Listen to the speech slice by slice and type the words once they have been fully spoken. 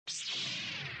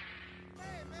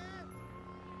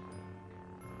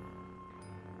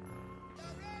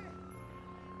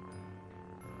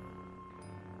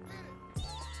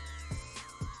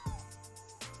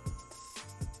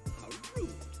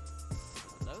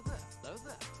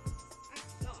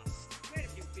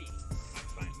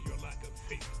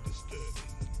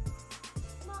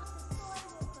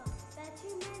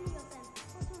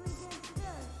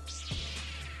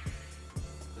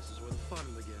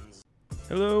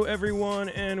Hello, everyone,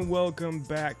 and welcome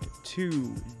back to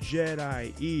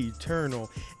Jedi Eternal,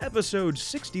 episode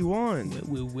 61.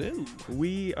 Woo, woo.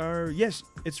 We are, yes,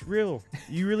 it's real.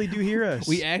 You really do hear us.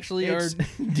 We actually are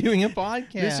doing a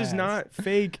podcast. This is not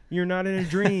fake. You're not in a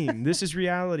dream. This is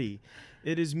reality.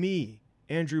 It is me,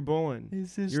 Andrew Bolin,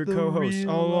 your co-host,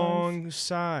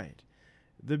 alongside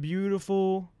the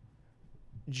beautiful,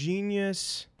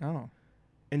 genius,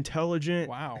 intelligent,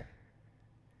 wow.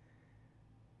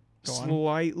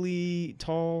 slightly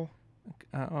tall.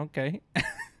 Okay.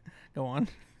 Go on.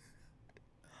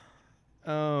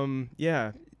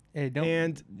 Yeah. Hey, don't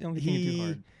be thinking too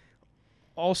hard.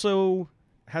 Also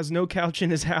has no couch in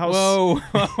his house.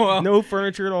 Whoa. No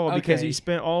furniture at all because Okay. he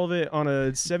spent all of it on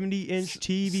a 70-inch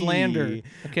TV. Slander.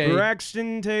 Okay.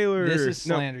 Braxton Taylor. This is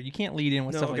slander. You can't lead in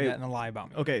with stuff like okay. that and then lie about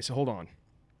me. Okay, so hold on.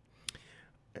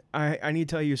 I need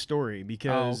to tell you a story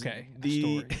because A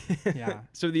the story. Yeah.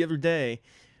 So the other day,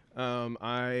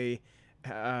 I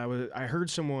heard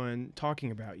someone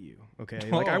talking about you. Okay,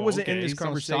 like I wasn't in this Someone's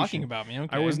conversation. talking about me.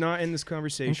 Okay. I was not in this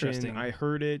conversation. Interesting. I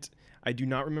heard it. I do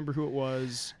not remember who it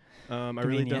was. I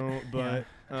really don't. But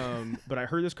but I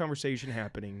heard this conversation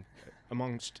happening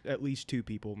amongst at least two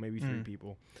people, maybe three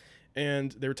people,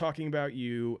 and they were talking about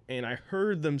you. And I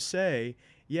heard them say,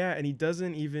 "Yeah," and he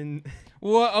doesn't even.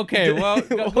 Well, okay. Well,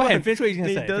 go ahead. Finish what you're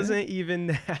gonna say. He doesn't even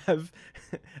have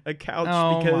a couch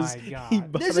my because God. he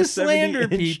bought This a is slander,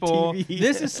 70-inch people. TV.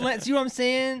 This is slander. See what I'm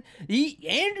saying?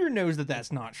 Andrew knows that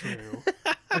that's not true.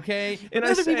 Okay, And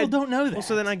but other people don't know that. Well,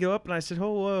 so then I go up and I said,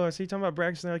 "Oh, whoa!" I see you talking about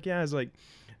Braxton. They're like, yeah.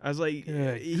 I was like,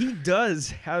 Good. he does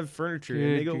have furniture.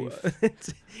 And they go,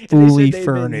 and Fully they said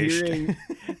furnished.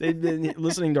 They've been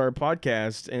listening to our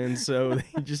podcast, and so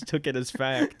they just took it as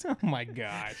fact. Oh my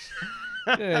gosh.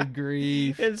 Good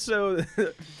grief. And so,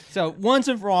 So once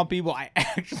and for all, people, I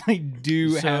actually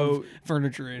do So, have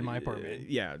furniture in my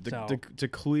apartment. yeah, So- to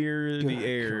clear the Good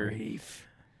air. grief.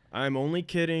 I'm only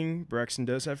kidding. Braxton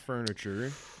does have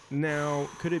furniture. Now,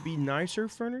 could it be nicer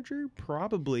furniture?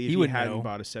 Probably if he hadn't know.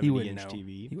 bought a He wouldn't 70-inch know.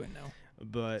 TV. He wouldn't know.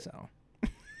 But So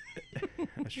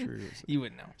that's true. you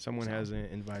wouldn't know. Someone So.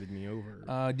 hasn't invited me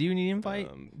over. Do you need an invite?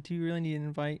 Um, Do you really need an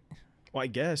invite? Well, I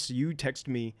guess you text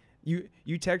me.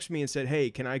 You text me and said, "Hey,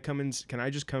 can I come in? Can I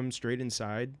just come straight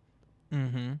inside?"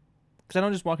 Mm-hmm. Because I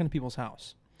don't just walk into people's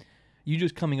house. You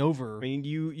just coming over. I mean,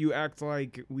 you act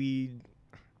like we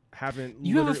haven't.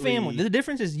 You have a literally- family. The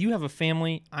difference is you have a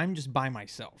family. I'm just by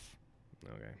myself.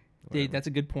 Okay. Hey, whatever. that's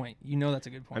a good point. You know that's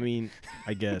a good point. I mean,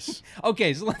 I guess.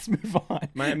 okay, so let's move on.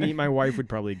 my wife would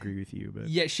probably agree with you, but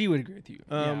Yeah, she would agree with you.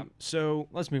 Yeah. So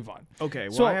Let's move on. okay.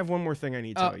 Well, So- I have one more thing I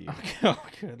need to tell you. Okay. Oh,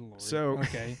 good lord. So-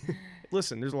 okay.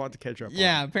 Listen, there's a lot to catch up on.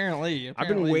 Yeah, apparently. I've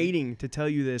been waiting to tell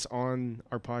you this on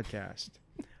our podcast.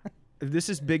 This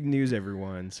is big news,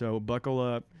 everyone. So buckle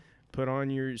up, put on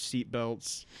your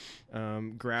seatbelts,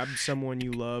 grab someone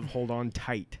you love, hold on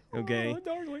tight, okay? Oh,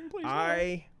 darling, please.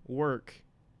 I work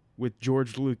with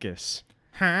George Lucas.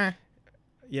 Huh?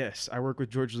 Yes, I work with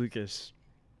George Lucas.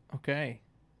 Okay.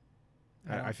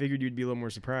 I figured you'd be a little more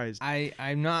surprised.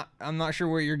 I'm not sure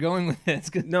where you're going with this.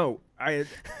 'Cause No,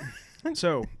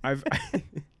 So I've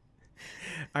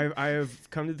I have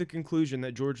come to the conclusion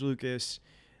that George Lucas,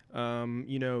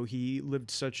 he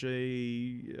lived such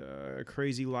a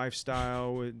crazy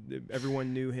lifestyle.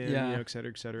 Everyone knew him, Yeah. et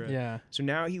cetera, et cetera. yeah, So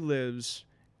now he lives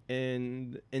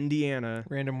in Indiana.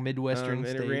 random Midwestern in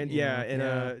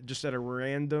state. just at a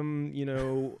random,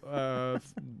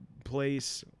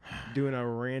 place, doing a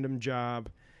random job.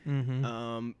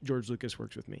 Mm-hmm. George Lucas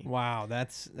works with me. Wow,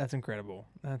 that's incredible.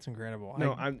 That's incredible.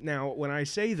 No, now when I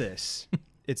say this,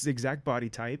 it's the exact body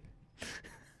type.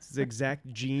 It's the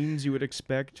exact jeans you would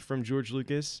expect from George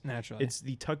Lucas. naturally. It's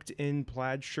the tucked in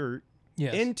plaid shirt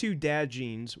yes. into dad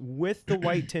jeans with the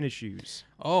white tennis shoes.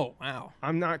 Oh wow.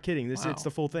 I'm not kidding. Wow. It's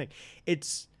the full thing.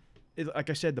 Like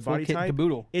I said, the Full body kit and type.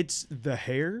 caboodle. It's the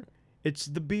hair. It's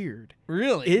the beard.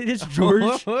 Really? It is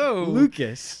George Whoa.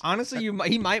 Lucas. Honestly,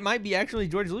 he might be actually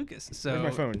George Lucas. So Where's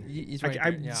my phone? He's right I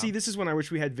there, yeah. see. This is when I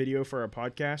wish we had video for our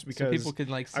podcast because so people could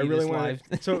like see I really this want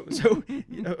live. So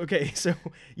okay. So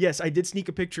yes, I did sneak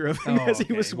a picture of him as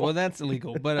he was. Well, that's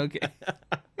illegal, but okay.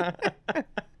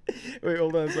 Wait,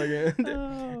 hold on a second.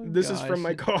 Oh, This is from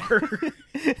my car.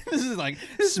 This is like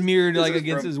smeared like is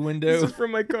against from- his This window. is from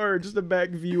my car. Just a back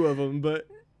view of him, but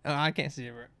Oh, I can't see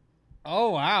it. Bro.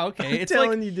 Oh wow, okay. I'm It's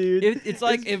telling like you, dude. it's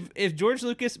like if George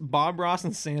Lucas, Bob Ross,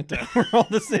 and Santa were all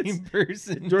the same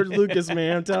person. George Lucas,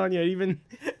 man. I'm telling you, even.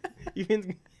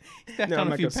 Back No, on I'm a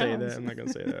not few gonna say pounds. that. I'm not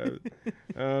gonna say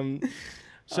that.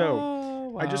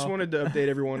 So I just wanted to update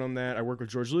everyone on that. I work with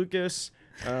George Lucas.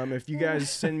 If you guys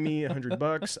send me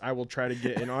 $100, I will try to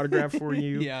get an autograph for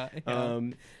you. Yeah.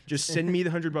 Just send me the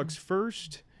 $100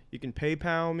 first. You can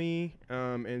PayPal me,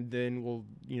 and then we'll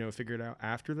figure it out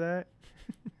after that.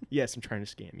 Yes, I'm trying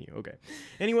to scam you. Okay.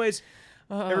 Anyways,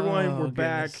 everyone, we're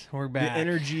back. We're back. The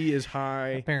energy is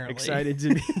high. Apparently.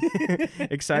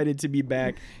 Excited to be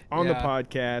back on the Yeah.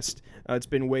 podcast. It's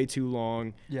been way too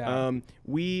long. Yeah.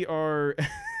 We are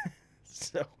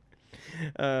so.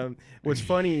 What's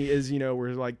funny is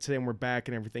we're like saying we're back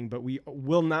and everything, but we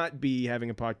will not be having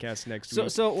a podcast next week.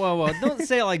 Well, don't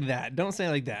say it like that. Don't say it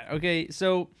like that. Okay,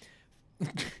 so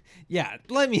yeah,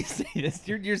 let me say this.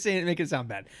 You're saying it, make it sound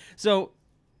bad. So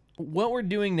what we're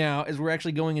doing now is we're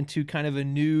actually going into kind of a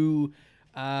new,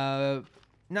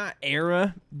 not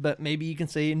era, but maybe you can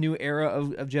say a new era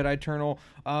of Jedi Eternal.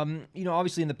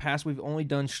 Obviously in the past we've only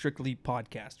done strictly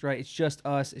podcasts, right? It's just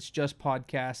us. It's just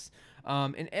podcasts.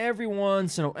 And every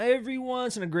once in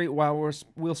a great while,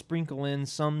 we'll sprinkle in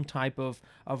some type of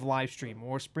live stream,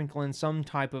 or sprinkle in some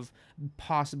type of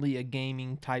possibly a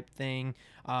gaming type thing.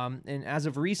 And as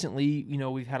of recently,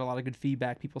 we've had a lot of good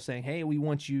feedback. People saying, "Hey, we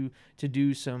want you to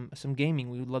do some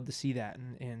gaming. We would love to see that."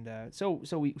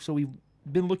 So we've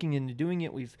been looking into doing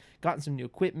it. We've gotten some new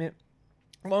equipment.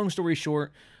 Long story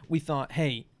short, we thought,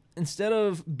 hey, instead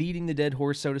of beating the dead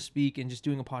horse, so to speak, and just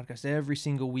doing a podcast every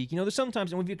single week, there's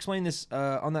sometimes, and we've explained this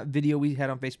on that video we had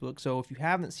on Facebook, so if you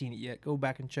haven't seen it yet, go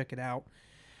back and check it out.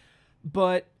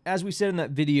 But as we said in that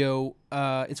video,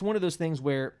 it's one of those things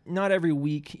where not every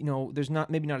week, there's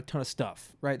maybe not a ton of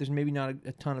stuff, right? There's maybe not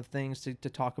a ton of things to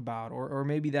talk about, or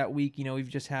maybe that week, we've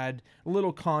just had a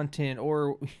little content,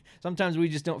 or sometimes we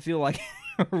just don't feel like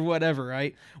or whatever,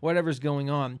 right? Whatever's going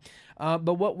on.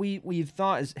 But what we've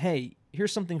thought is, hey,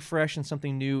 here's something fresh and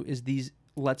something new, is these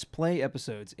Let's Play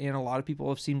episodes, and a lot of people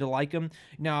have seemed to like them.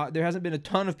 Now, there hasn't been a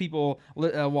ton of people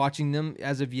watching them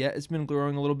as of yet. It's been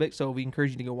growing a little bit, so we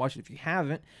encourage you to go watch it if you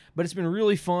haven't. But it's been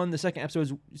really fun. The second episode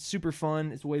is super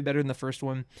fun. It's way better than the first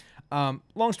one.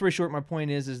 Long story short, my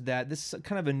point is that this is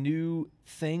kind of a new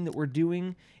thing that we're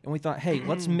doing, and we thought, hey,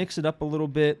 let's mix it up a little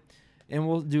bit, and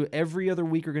we'll do every other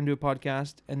week we're going to do a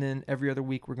podcast, and then every other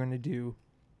week we're going to do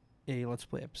a Let's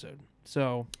Play episode.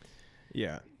 So...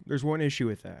 yeah, there's one issue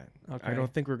with that. Okay. I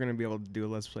don't think we're going to be able to do a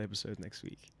Let's Play episode next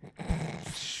week.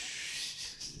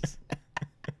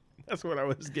 That's what I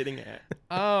was getting at.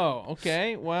 Oh,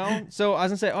 okay. Well, so I was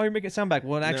going to say, you're making it sound bad.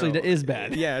 Well, it actually is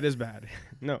bad. Yeah, it is bad.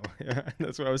 No,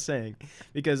 that's what I was saying.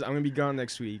 Because I'm going to be gone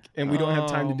next week, and we don't have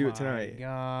time to do it tonight. Oh, my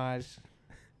gosh.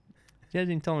 You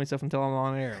didn't tell me stuff until I'm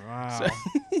on air. Wow.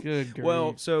 Good grief.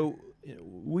 Well, so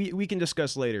we can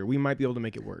discuss later. We might be able to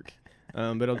make it work.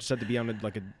 But it'll just have to be on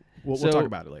we'll talk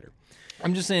about it later.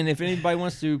 I'm just saying, if anybody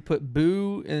wants to put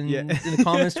boo in the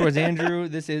comments towards Andrew,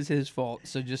 this is his fault.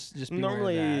 So just be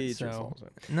normally aware of that. it's your fault.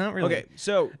 Not really. Okay,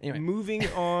 so Anyway. moving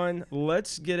on,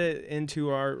 let's get it into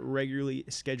our regularly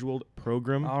scheduled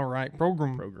program. All right,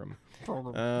 program.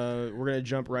 We're gonna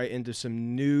jump right into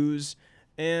some news,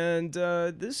 and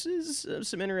this is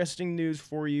some interesting news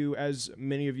for you. As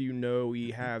many of you know, we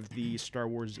have the Star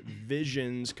Wars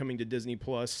Visions coming to Disney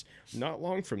Plus not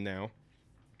long from now.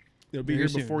 It'll be Very here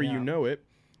soon, before yeah. you know it.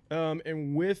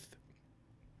 And with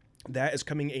that is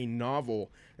coming a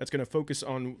novel that's going to focus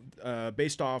on,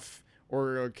 based off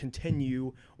or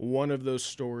continue one of those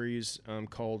stories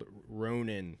called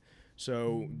Ronin.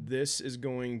 So this is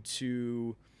going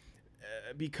to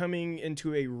be coming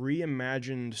into a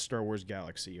reimagined Star Wars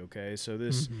galaxy, okay? So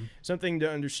this, something to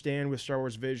understand with Star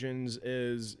Wars Visions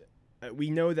is we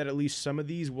know that at least some of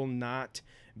these will not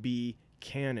be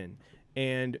canon.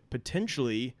 And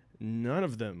potentially... none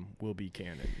of them will be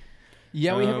canon.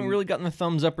 Yeah, we haven't really gotten the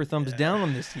thumbs up or thumbs down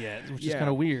on this yet, which is kind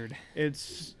of weird.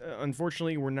 It's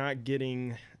unfortunately we're not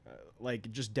getting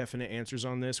just definite answers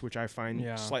on this, which I find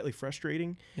slightly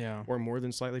frustrating. Yeah. Or more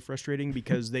than slightly frustrating,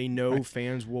 because they know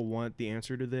fans will want the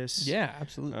answer to this. Yeah,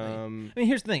 absolutely. I mean,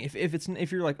 here's the thing: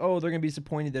 if you're like, oh, they're gonna be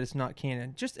disappointed that it's not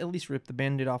canon, just at least rip the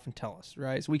Band-Aid off and tell us,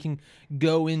 right? So we can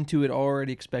go into it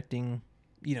already expecting.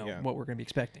 What we're going to be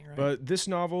expecting, right? But this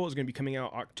novel is going to be coming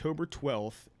out October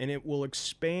 12th, and it will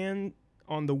expand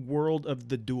on the world of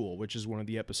The Duel, which is one of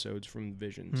the episodes from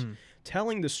Visions,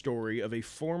 telling the story of a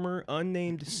former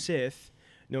unnamed Sith,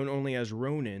 known only as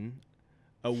Ronin,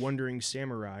 a wandering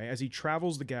samurai, as he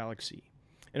travels the galaxy.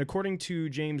 And according to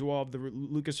James Waugh of the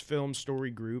Lucasfilm Story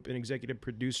Group, an executive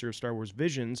producer of Star Wars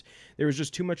Visions, there was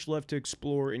just too much left to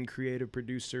explore in the creative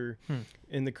producer's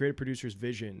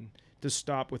vision to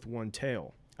stop with one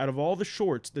tale. Out of all the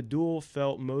shorts, The Duel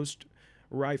felt most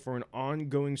right for an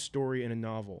ongoing story in a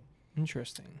novel.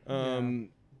 Interesting.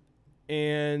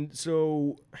 And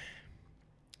so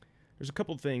there's a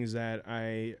couple things that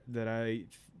I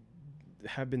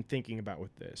have been thinking about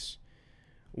with this.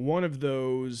 One of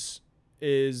those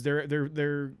is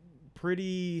they're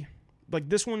pretty, like,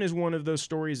 this one is one of those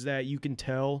stories that you can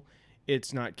tell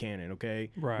it's not canon,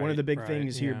 okay? Right. One of the big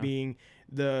things here yeah. being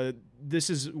this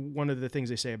is one of the things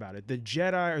they say about it. The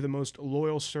Jedi are the most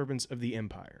loyal servants of the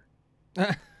Empire.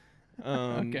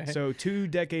 Okay. So 2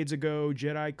 decades ago,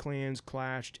 Jedi clans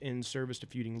clashed in service to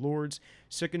feuding lords.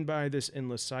 Sickened by this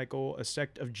endless cycle, a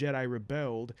sect of Jedi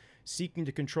rebelled, seeking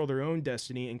to control their own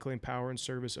destiny and claim power in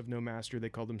service of no master. They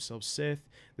called themselves Sith.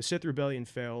 The Sith rebellion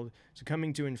failed,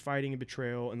 succumbing to infighting and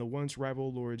betrayal, and the once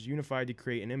rival lords unified to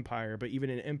create an empire. But even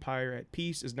an empire at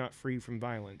peace is not free from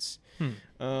violence.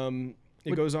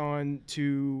 It goes on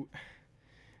to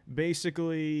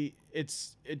basically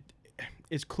it's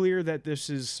clear that this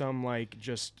is some like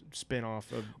just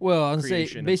spin-off of Well, I was gonna say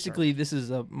creation of basically this is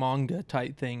a manga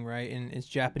type thing, right? And it's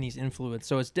Japanese influence,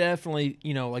 so it's definitely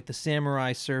like the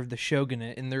samurai served the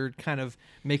shogunate, and they're kind of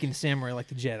making the samurai like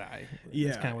the Jedi. Yeah,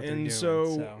 That's kind of what they're and doing.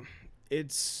 so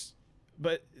it's.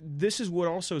 But this is what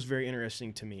also is very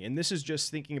interesting to me, and this is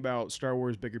just thinking about Star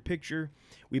Wars bigger picture.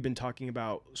 We've been talking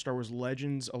about Star Wars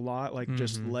Legends a lot, like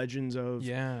just legends of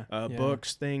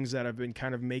books, things that have been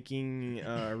kind of making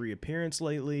a reappearance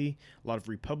lately. A lot of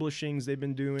republishings they've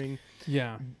been doing.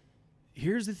 Yeah.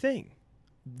 Here's the thing.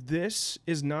 This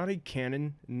is not a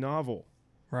canon novel.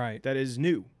 Right. That is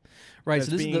new. Right.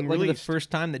 So this is the first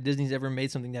time that Disney's ever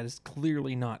made something that is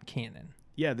clearly not canon.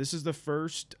 Yeah, this is the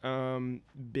first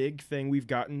big thing we've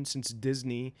gotten since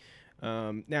Disney.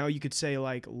 Now you could say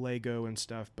like Lego and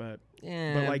stuff, but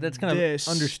like that's kind of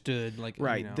understood. Like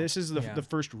right, this is the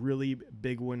first really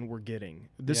big one we're getting.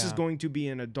 This is going to be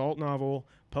an adult novel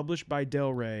published by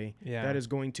Del Rey. Yeah. That is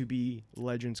going to be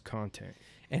Legends content.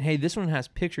 And hey, this one has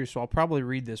pictures, so I'll probably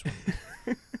read this one.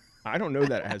 I don't know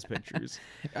that it has pictures.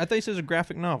 I thought you said it was a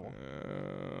graphic novel.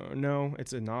 No,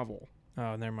 it's a novel.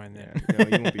 Oh, never mind then. Yeah,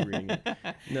 no, you won't be reading it.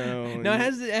 No, it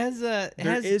has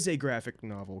there is a graphic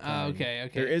novel coming. Okay.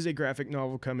 There is a graphic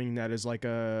novel coming that is like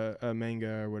a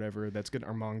manga or whatever. That's good,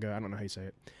 or manga. I don't know how you say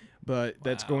it, but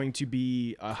that's going to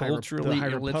be the High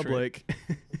Republic.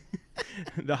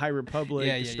 The High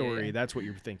Republic story. Yeah. That's what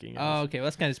you're thinking of. Oh, okay. Well,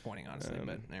 that's kind of disappointing, honestly,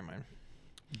 but never mind.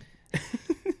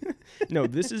 No,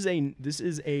 this is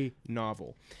a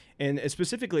novel, and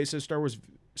specifically it says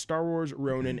Star Wars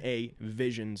Ronin, a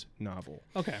Visions novel.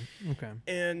 Okay.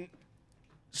 And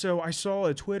so I saw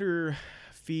a Twitter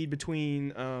feed between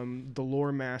the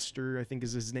lore master, I think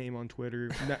is his name on Twitter.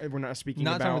 We're not speaking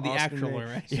not about the actual lore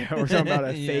master. Yeah, we're talking about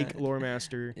a fake lore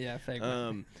master. Yeah, fake.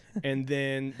 And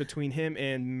then between him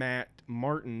and Matt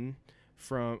Martin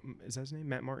from, is that his name?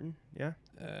 Matt Martin? Yeah.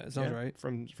 Sounds right.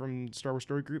 From Star Wars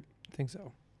Story Group. I think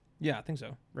so. Yeah, I think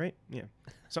so. Right? Yeah.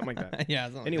 Something like that. Yeah.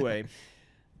 Anyway,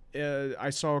 I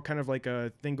saw kind of like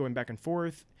a thing going back and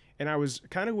forth, and I was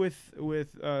kind of with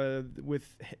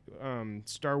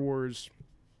Star Wars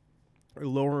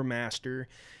lore master.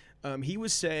 He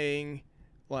was saying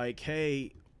like,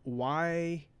 hey,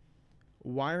 why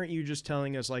aren't you just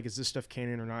telling us, like, is this stuff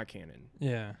canon or not canon?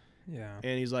 Yeah.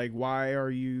 And he's like, why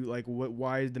are you like,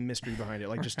 why is the mystery behind it?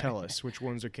 Like, just tell us which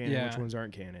ones are canon, which ones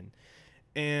aren't canon.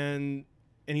 And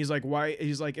he's like, why?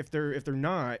 He's like, if they're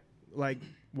not, like,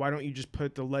 why don't you just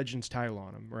put the Legends title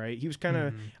on them, right? He was kind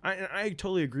of, I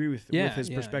totally agree with his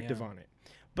perspective on it.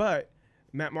 But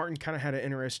Matt Martin kind of had an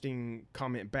interesting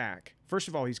comment back. First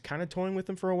of all, he's kind of toying with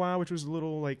them for a while, which was a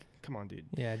little like, come on, dude.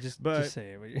 Yeah, just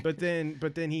say it. but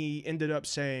then he ended up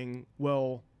saying,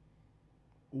 well,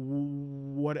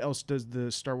 what else does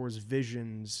the Star Wars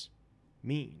Visions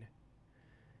mean?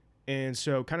 And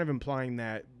so kind of implying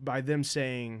that by them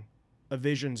saying a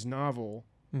Visions novel,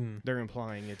 they're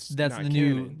implying that's not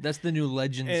canon. That's the new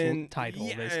Legends title,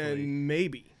 basically.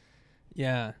 Maybe.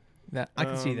 Yeah, that I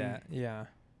can see that. Yeah.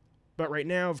 But right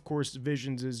now, of course,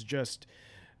 Visions is just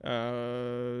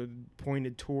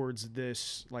pointed towards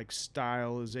this like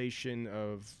stylization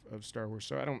of Star Wars.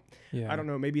 So I don't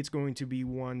know. Maybe it's going to be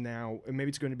one now. Maybe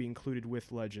it's going to be included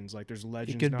with Legends. Like there's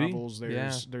Legends novels.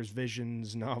 There's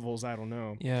Visions novels. I don't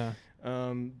know. Yeah.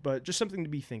 But just something to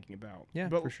be thinking about. Yeah,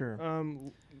 but, for sure.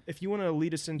 If you want to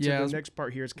lead us into the next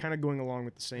part here, it's kind of going along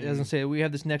with the same. I was gonna say we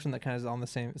have this next one that kind of is on the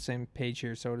same page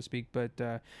here, so to speak. But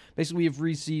basically, we've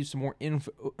received some more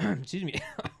info. Excuse me,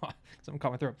 something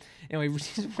caught my throat. Anyway, we've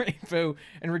received some more info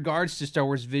in regards to Star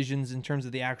Wars Visions in terms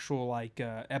of the actual like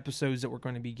episodes that we're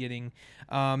going to be getting.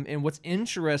 And what's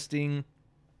interesting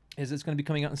is it's going to be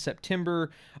coming out in September,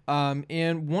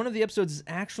 and one of the episodes is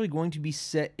actually going to be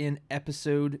set in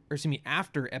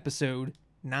after episode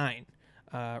 9.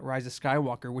 Rise of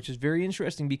Skywalker, which is very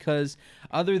interesting because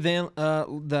other than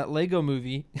that Lego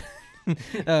movie,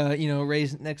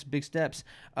 Rey's next big steps,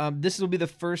 this will be the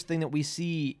first thing that we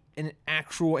see in an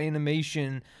actual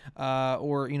animation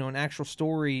or an actual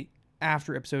story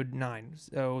after episode 9.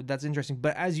 So that's interesting.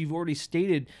 But as you've already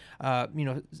stated,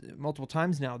 multiple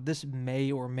times now, this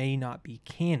may or may not be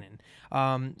canon.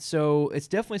 So it's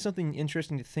definitely something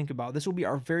interesting to think about. This will be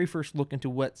our very first look into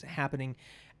what's happening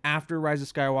after Rise of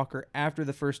Skywalker, after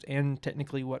the first and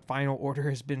technically what final order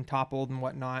has been toppled and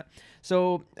whatnot.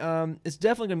 So it's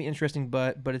definitely going to be interesting,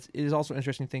 but it is also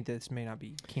interesting to think that this may not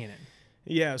be canon.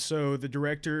 Yeah, so the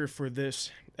director for this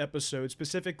episode,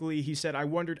 specifically, he said, I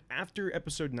wondered after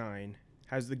episode 9,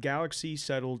 has the galaxy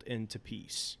settled into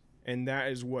peace? And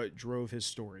that is what drove his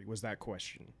story, was that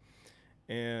question.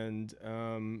 And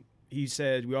he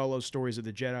said, we all love stories of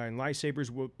the Jedi and lightsabers,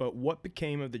 but what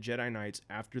became of the Jedi Knights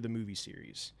after the movie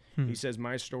series? He says,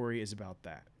 my story is about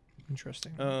that.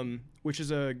 Interesting. Which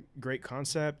is a great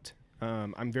concept.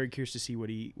 I'm very curious to see what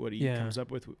he comes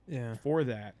up with for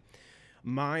that.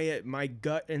 My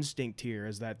gut instinct here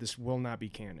is that this will not be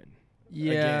canon.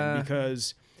 Yeah. Again,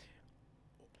 because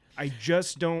I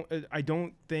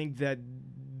don't think that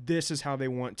this is how they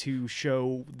want to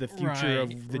show the future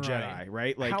of the Jedi,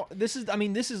 right? Like this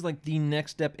is like the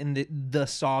next step in the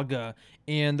saga,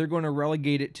 and they're going to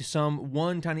relegate it to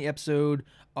one tiny episode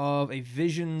of a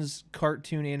Visions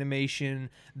cartoon animation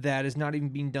that is not even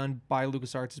being done by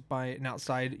LucasArts, it's by an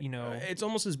outside, It's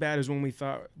almost as bad as when we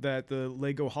thought that the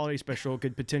Lego Holiday Special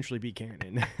could potentially be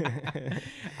canon.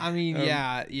 I mean,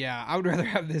 yeah. I would rather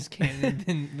have this canon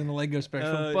than the Lego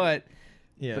Special, but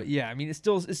yeah, I mean, it's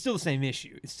still the same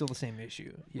issue. It's still the same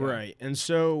issue. Yeah. Right. And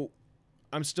so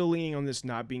I'm still leaning on this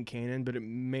not being canon, but it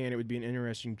would be an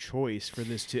interesting choice for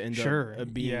this to end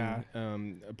up being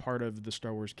a part of the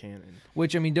Star Wars canon.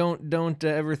 Which, I mean, don't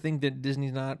ever think that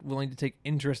Disney's not willing to take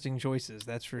interesting choices.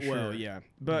 That's for sure. Well, yeah,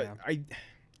 but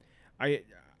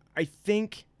I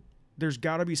think there's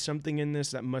got to be something in this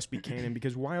that must be canon,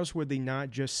 because why else would they not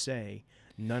just say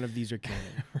none of these are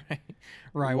canon?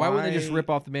 Right. Why wouldn't they just rip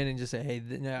off the band and just say, hey,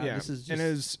 this is just... And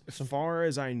as far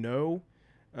as I know,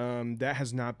 that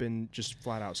has not been just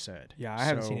flat out said. Yeah, I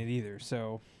haven't seen it either.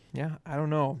 So, yeah, I don't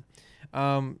know.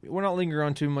 We're not lingering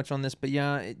on too much on this, but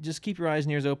just keep your eyes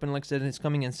and ears open. Like I said, it's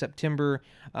coming in September.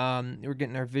 We're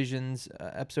getting our Visions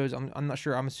episodes. I'm not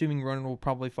sure. I'm assuming Ronan will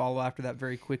probably follow after that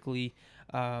very quickly,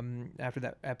 after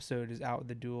that episode is out with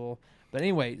the duel. But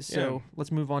anyway, so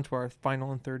let's move on to our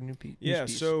final and third news piece. Yeah,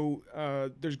 so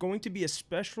there's going to be a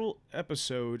special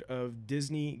episode of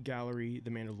Disney Gallery The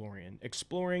Mandalorian,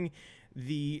 exploring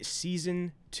the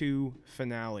Season 2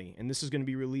 finale. And this is going to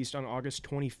be released on August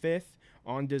 25th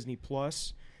on Disney+.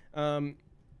 I'm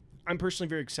personally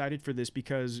very excited for this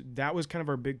because that was kind of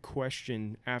our big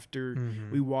question after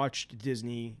we watched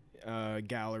Disney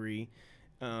Gallery.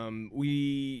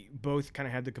 We both kind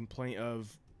of had the complaint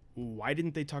of, why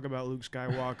didn't they talk about Luke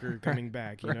Skywalker coming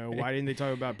back? Why didn't they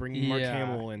talk about bringing Mark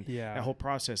Hamill and that whole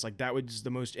process? Like, that was the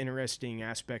most interesting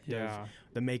aspect of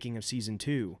the making of Season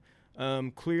 2.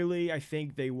 Clearly, I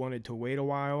think they wanted to wait a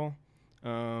while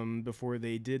before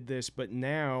they did this, but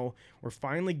now we're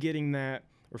finally getting that.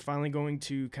 We're finally going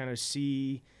to kind of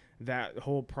see that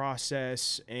whole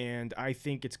process, and I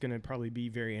think it's going to probably be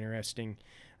very interesting.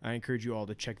 I encourage you all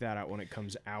to check that out when it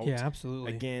comes out. Yeah,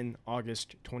 absolutely. Again,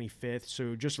 August 25th,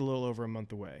 so just a little over a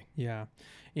month away. Yeah.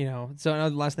 So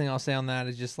another last thing I'll say on that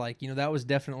is just like, that was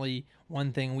definitely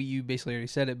one thing you basically already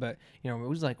said it, but, it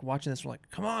was like watching this, we're like,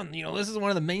 come on, this is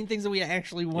one of the main things that we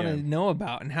actually want to know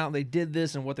about and how they did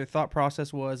this and what their thought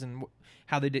process was and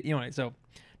how they did, so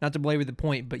not to belabor the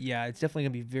point, but yeah, it's definitely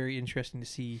going to be very interesting to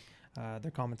see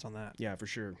their comments on that. Yeah, for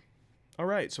sure. All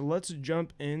right, so let's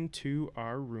jump into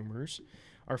our rumors.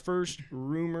 Our first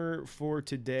rumor for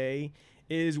today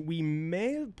is we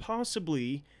may have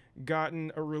possibly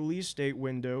gotten a release date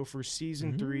window for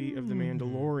Season 3 of The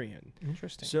Mandalorian.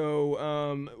 Interesting.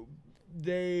 So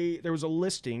there was a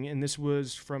listing, and this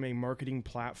was from a marketing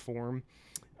platform,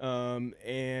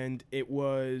 and it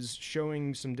was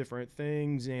showing some different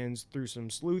things, and through some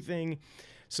sleuthing,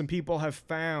 some people have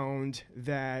found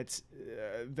that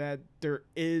there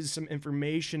is some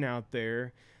information out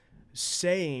there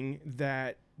saying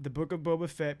that the Book of Boba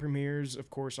Fett premieres, of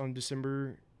course, on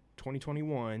December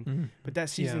 2021, but that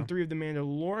Season 3 of The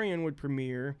Mandalorian would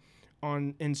premiere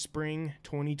in spring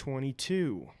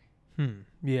 2022.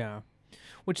 Yeah.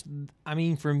 Which, I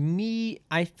mean, for me,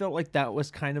 I felt like that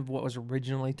was kind of what was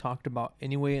originally talked about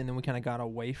anyway, and then we kind of got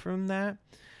away from that.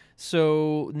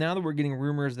 So now that we're getting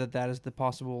rumors that is the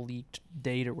possible leaked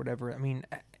date or whatever, I mean,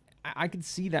 I could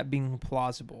see that being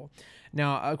plausible.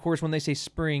 Now, of course, when they say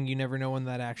spring, you never know when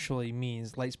that actually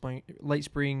means. Late spring,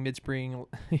 mid spring,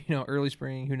 early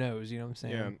spring. Who knows? You know what I'm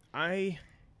saying? Yeah,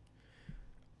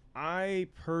 I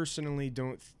personally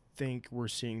don't think we're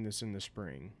seeing this in the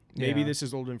spring. Maybe this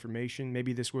is old information.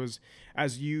 Maybe this was,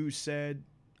 as you said,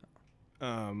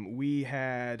 we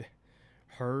had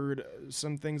heard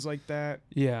some things like that.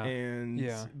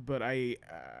 Yeah. But I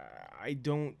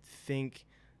don't think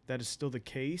that is still the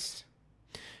case.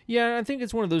 Yeah, I think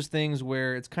it's one of those things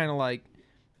where it's kind of like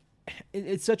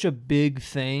it's such a big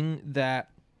thing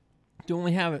that to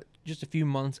only have it just a few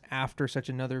months after such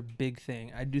another big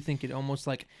thing, I do think it almost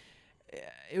like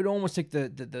it would almost take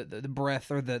the breath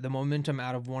or the momentum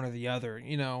out of one or the other,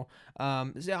 So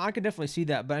I could definitely see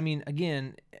that. But I mean,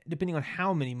 again, depending on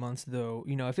how many months though,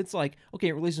 if it's like, okay,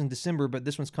 it releases in December, but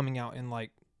this one's coming out in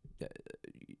like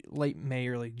late May,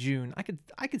 early June,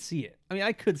 I could see it. I mean,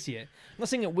 I could see it. I'm not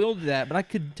saying it will do that, but I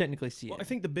could technically see it. I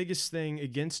think the biggest thing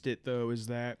against it though is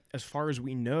that as far as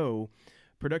we know,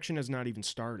 production has not even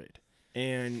started.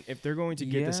 And if they're going to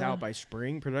get this out by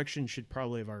spring, production should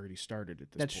probably have already started at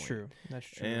this point. That's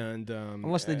true. And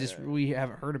unless we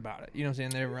haven't heard about it. You know what I'm saying?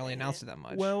 They haven't really announced it that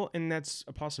much. Well, and that's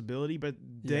a possibility, but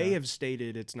they have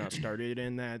stated it's not started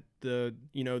and that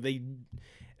they,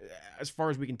 as far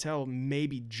as we can tell,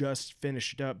 maybe just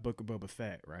finished up Book of Boba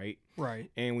Fett, right? Right.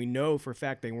 And we know for a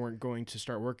fact they weren't going to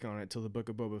start working on it till the Book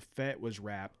of Boba Fett was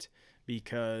wrapped,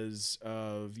 because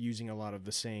of using a lot of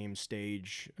the same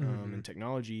stage and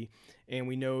technology. And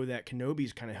we know that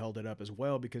Kenobi's kind of held it up as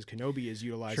well, because Kenobi is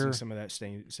utilizing some of that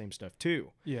same stuff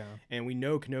too. Yeah. And we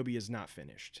know Kenobi is not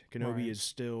finished. Kenobi is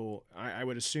still, I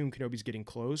would assume Kenobi's getting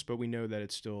close, but we know that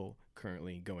it's still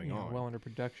currently going on. Well under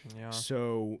production, yeah.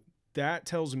 So that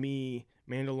tells me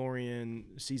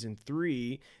Mandalorian Season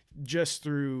 3, just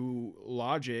through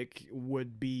logic,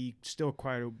 would be still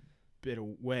quite a bit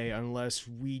away unless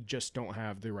we just don't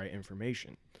have the right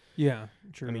information. Yeah,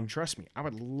 true. I mean, trust me, I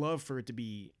would love for it to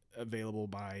be available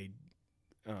by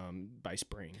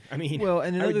spring. I mean, well,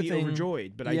 and another I would be thing,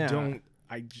 overjoyed, but I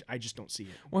just don't see it.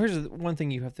 Well, here's one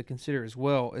thing you have to consider as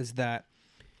well is that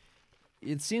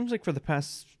it seems like for the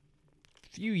past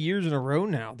few years in a row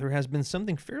now, there has been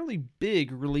something fairly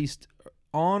big released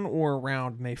on or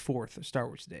around May 4th, Star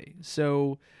Wars Day.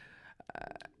 So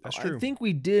that's true. I think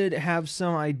we did have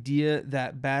some idea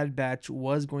that Bad Batch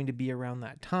was going to be around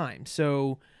that time.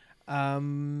 So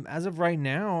as of right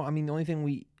now, I mean, the only thing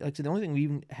we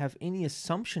even have any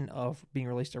assumption of being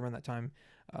released around that time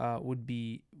would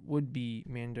be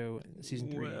Mando Season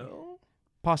 3. Well,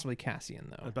 possibly Cassian,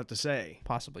 though. I was about to say.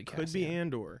 Possibly Cassian. Could be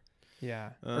Andor. Yeah.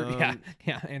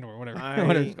 Andor, whatever.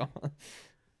 Whatever it's called.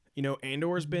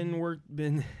 Andor's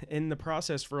been in the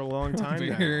process for a long time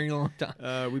now. Very long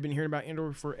time. We've been hearing about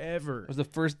Andor forever. It was the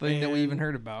first thing that we even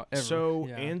heard about ever. So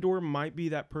Andor might be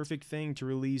that perfect thing to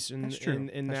release in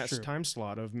that time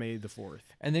slot of May the 4th.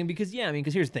 And then because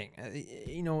here's the thing,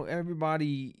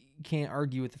 everybody can't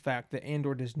argue with the fact that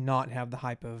Andor does not have the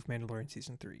hype of Mandalorian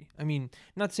Season 3. I mean,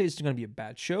 not to say it's going to be a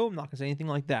bad show. I'm not going to say anything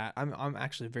like that. I'm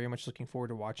actually very much looking forward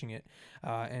to watching it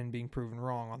and being proven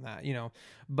wrong on that,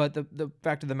 But the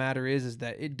fact of the matter is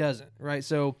that it doesn't, right?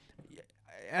 So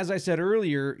as I said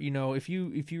earlier, if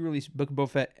you release Book of Boba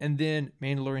Fett and then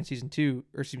Mandalorian Season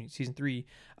 3,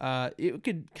 it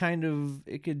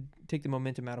could take the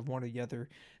momentum out of one or the other.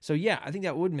 So yeah, I think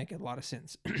that would make a lot of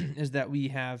sense. Is that we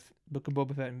have Book of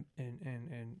Boba Fett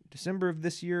in December of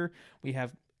this year, we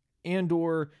have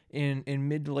Andor in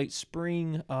mid to late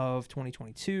spring of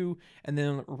 2022, and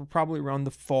then probably around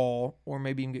the fall or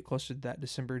maybe even get closer to that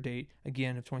December date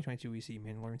again of 2022, we see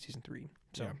Mandalorian Season 3.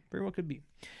 So very well could be.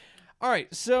 All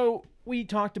right, so we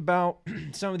talked about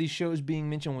some of these shows being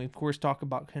mentioned. We, of course, talk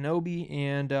about Kenobi,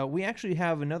 and we actually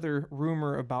have another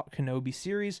rumor about Kenobi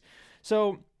series.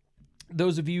 So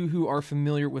those of you who are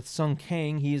familiar with Sung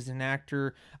Kang, he is an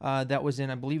actor that was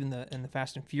in, I believe, in the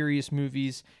Fast and Furious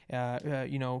movies.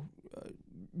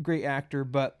 Great actor,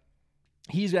 but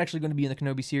he's actually going to be in the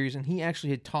Kenobi series, and he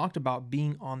actually had talked about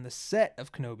being on the set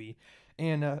of Kenobi,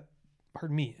 and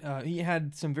he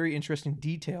had some very interesting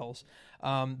details.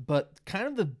 But kind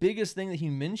of the biggest thing that he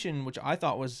mentioned, which I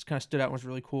thought was kind of stood out and was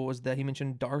really cool, was that he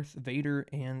mentioned Darth Vader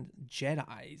and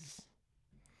Jedis,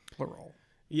 plural.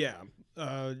 Yeah,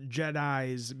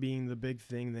 Jedis being the big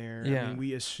thing there. Yeah. I mean,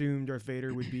 we assumed Darth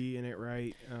Vader would be in it,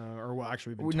 right?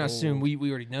 Actually, we've been not assume. We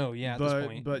already know. Yeah, at this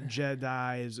point. But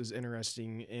Jedi is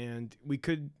interesting, and we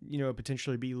could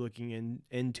potentially be looking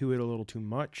into it a little too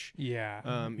much.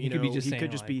 Yeah. He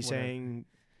could just be saying,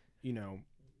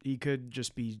 he could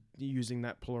just be using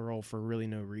that plural for really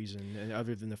no reason, and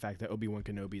other than the fact that Obi-Wan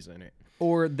Kenobi's in it.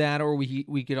 Or that, or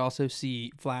we could also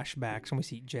see flashbacks and we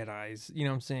see Jedis. You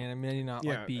know what I'm saying? I mean, maybe not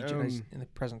like be Jedis in the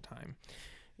present time.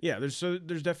 Yeah, there's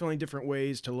definitely different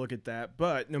ways to look at that,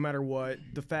 but no matter what,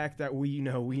 the fact that we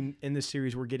in this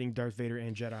series we're getting Darth Vader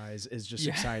and Jedis is just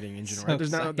exciting in general.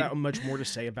 There's not that much more to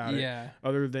say about it,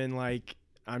 other than like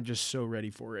I'm just so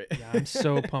ready for it. Yeah, I'm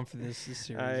so pumped for this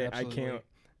series. I can't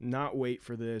not wait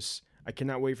for this. I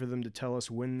cannot wait for them to tell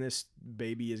us when this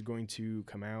baby is going to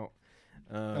come out.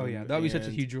 That'll be such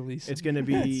a huge release. It's going to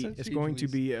be to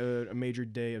be a major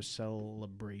day of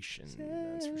celebration.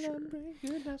 That's for sure.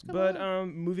 But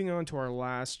moving on to our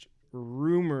last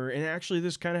rumor, and actually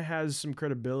this kind of has some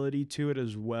credibility to it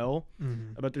as well.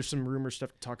 But there's some rumor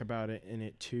stuff to talk about in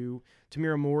it too.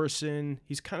 Tamira Morrison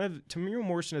has kind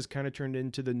of turned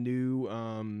into the new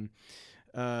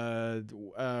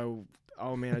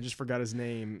oh man, I just forgot his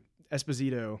name.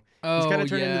 Esposito. He's kind of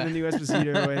turned into the new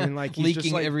Esposito, and like he's leaking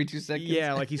just like, every 2 seconds.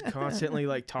 Yeah, like he's constantly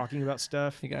like talking about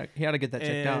stuff. He had to get that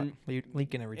checked out.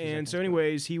 Leaking every 2 seconds. And so,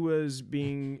 anyways, he was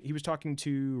talking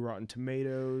to Rotten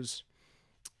Tomatoes,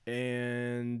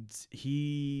 and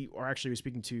he was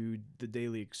speaking to the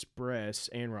Daily Express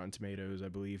and Rotten Tomatoes, I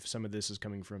believe. Some of this is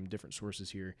coming from different sources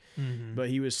here, but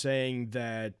he was saying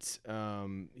that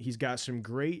he's got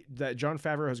that Jon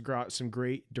Favreau has got some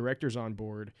great directors on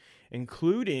board,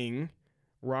 including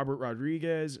Robert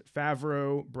Rodriguez,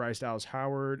 Favreau, Bryce Dallas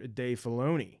Howard, Dave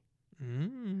Filoni.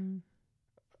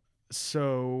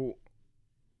 So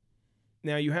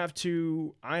now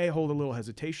I hold a little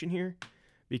hesitation here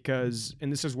because,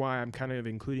 and this is why I'm kind of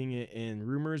including it in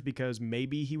rumors, because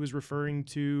maybe he was referring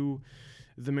to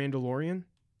The Mandalorian.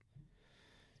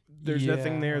 There's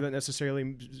nothing there that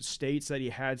necessarily states that he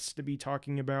has to be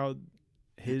talking about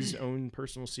his own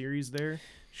personal series there.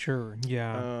 Sure.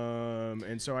 Yeah.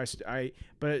 And so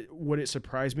but would it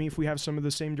surprise me if we have some of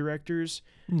the same directors?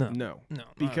 No.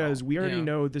 Because we already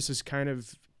know this is kind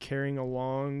of carrying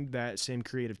along that same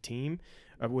creative team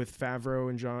with Favreau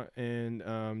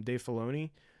and Dave Filoni.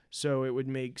 So it would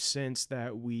make sense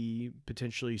that we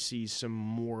potentially see some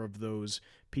more of those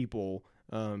people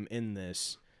in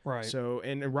this. Right. So,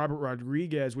 and Robert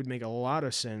Rodriguez would make a lot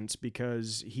of sense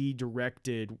because he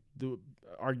directed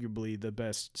arguably the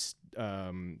best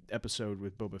episode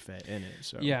with Boba Fett in it.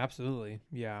 So yeah, absolutely.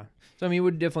 Yeah. So I mean, it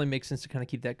would definitely make sense to kind of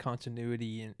keep that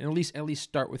continuity and at least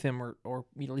start with him or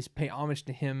at least pay homage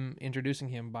to him, introducing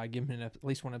him by giving him at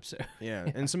least one episode. Yeah.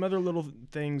 And some other little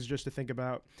things just to think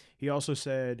about. He also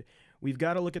said, we've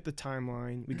got to look at the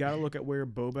timeline. We got to look at where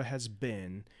Boba has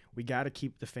been. We got to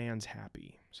keep the fans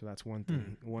happy. So that's one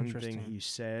thing. One thing he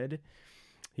said.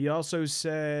 He also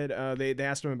said they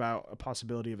asked him about a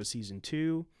possibility of a season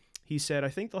 2. He said, I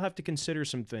think they'll have to consider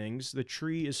some things. The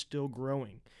tree is still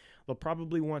growing. They'll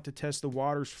probably want to test the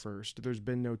waters first. There's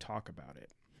been no talk about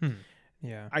it.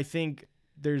 Yeah. I think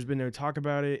there's been no talk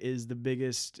about it is the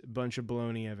biggest bunch of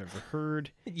baloney I've ever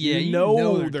heard. Yeah, you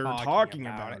know they're talking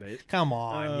about it. Come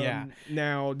on, yeah.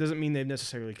 Now, doesn't mean they've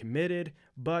necessarily committed,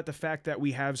 but the fact that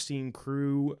we have seen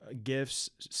crew gifts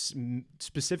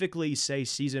specifically say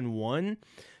season 1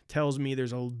 tells me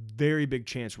there's a very big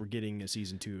chance we're getting a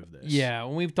season 2 of this. Yeah,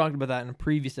 when we've talked about that in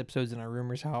previous episodes in our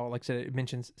rumors, how, like I said, it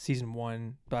mentions season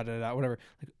 1, whatever.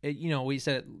 Like, we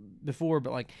said it before,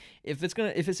 but like, if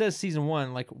it says season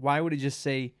 1, like, why would it just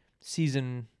say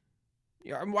season?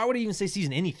 Why would it even say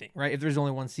season anything, right? If there's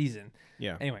only one season.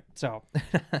 Yeah. Anyway, so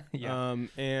yeah.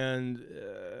 And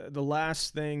the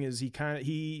last thing is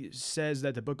he says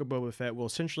that the Book of Boba Fett will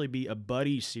essentially be a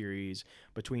buddy series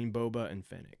between Boba and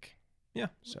Fennec. Yeah,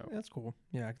 so that's cool.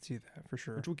 Yeah, I can see that for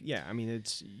sure. I mean,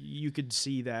 you could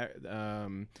see that.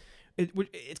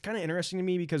 It's kind of interesting to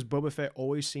me because Boba Fett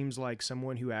always seems like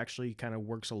someone who actually kind of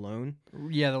works alone.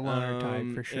 Yeah, the loner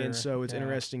type for sure. And so it's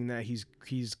interesting that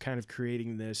he's kind of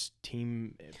creating this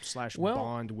team /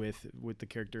 bond with the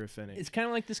character of Fennec. It's kind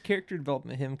of like this character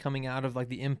development, him coming out of like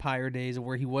the Empire days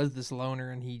where he was this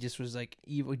loner and he just was like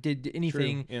evil, did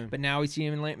anything. True, yeah. But now we see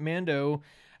him in Mando.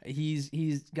 He's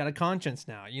got a conscience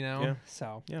now, Yeah.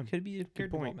 So yeah, could be a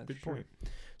character development. Good point.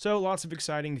 So lots of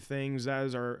exciting things. That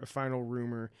is our final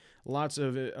rumor. Lots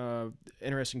of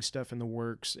interesting stuff in the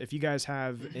works. If you guys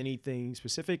have anything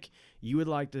specific you would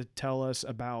like to tell us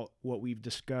about what we've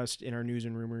discussed in our news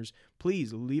and rumors,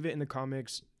 please leave it in the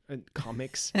comments.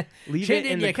 Leave it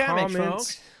in the comments.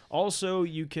 Folks. Also,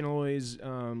 you can always,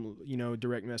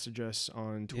 direct message us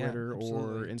on Twitter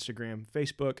or Instagram,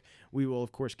 Facebook. We will,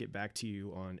 of course, get back to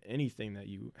you on anything that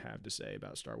you have to say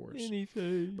about Star Wars.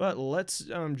 Anything. But let's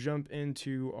jump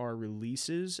into our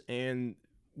releases. And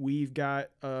we've got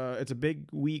it's a big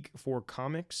week for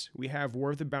comics. We have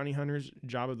War of the Bounty Hunters,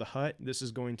 Jabba the Hutt. This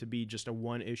is going to be just a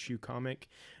one-issue comic.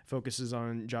 Focuses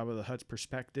on Jabba the Hutt's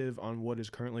perspective on what is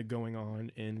currently going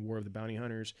on in War of the Bounty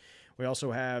Hunters. We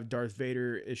also have Darth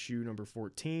Vader issue number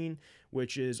 14,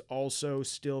 which is also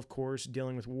still, of course,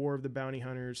 dealing with War of the Bounty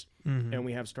Hunters. And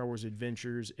we have Star Wars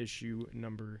Adventures issue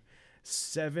number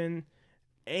 7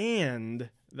 and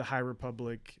the High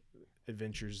Republic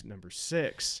Adventures number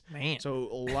 6. Man. So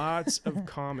lots of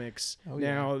comics.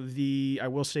 Now, I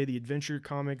will say the adventure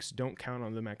comics, don't count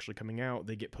on them actually coming out.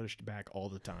 They get pushed back all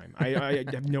the time. I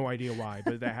have no idea why,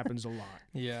 but that happens a lot.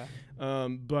 Yeah.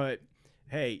 But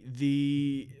hey,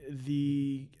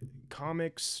 the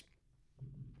comics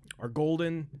are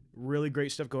golden. Really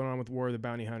great stuff going on with War of the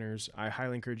Bounty Hunters. I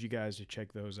highly encourage you guys to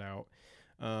check those out.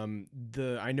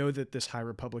 I know that this High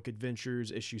Republic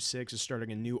Adventures issue 6 is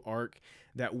starting a new arc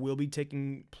that will be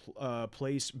taking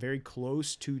place very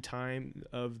close to time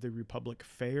of the Republic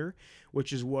Fair,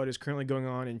 which is what is currently going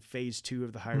on in phase 2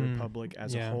 of the High Republic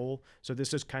as a whole. So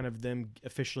this is kind of them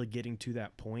officially getting to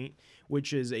that point,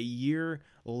 which is a year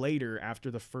later after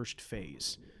the first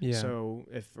phase. Yeah. So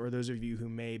if for those of you who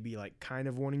may be like kind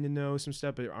of wanting to know some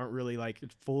stuff but aren't really like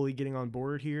fully getting on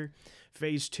board here,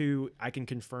 phase 2 I can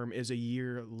confirm is a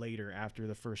year later after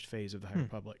the first phase of the High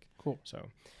Republic. Cool. So,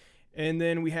 and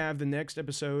then we have the next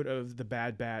episode of the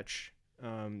Bad Batch.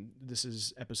 This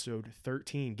is episode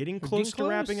 13, getting close to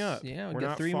wrapping up. Yeah, we're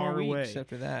not 3 far more away weeks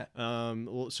after that.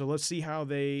 So let's see how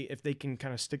if they can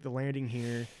kind of stick the landing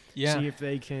here. Yeah. See if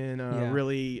they can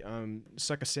really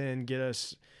suck us in, get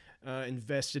us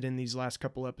invested in these last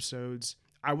couple episodes.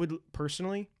 I would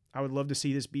love to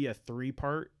see this be a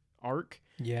 3-part arc.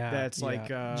 Yeah, that's like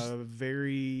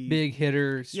very big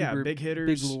hitters. Big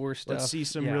hitters, big lore stuff. Let's see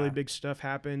some really big stuff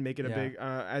happen. Make it a big.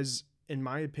 As in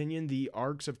my opinion, the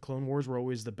arcs of Clone Wars were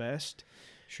always the best.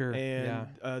 Sure. And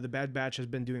the Bad Batch has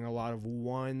been doing a lot of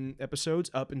 1 episodes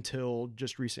up until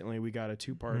just recently. We got a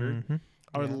 2-parter. Mm-hmm.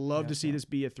 I would love to see this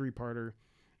be a 3-parter,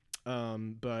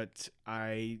 but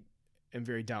I am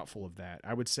very doubtful of that.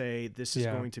 I would say this is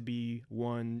going to be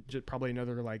probably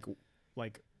another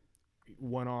like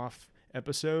one-off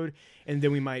episode, and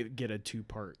then we might get a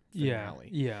 2-part finale.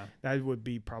 Yeah. That would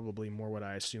be probably more what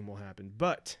I assume will happen,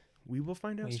 but we will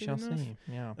find out soon enough. See.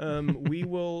 Yeah. We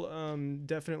will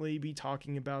definitely be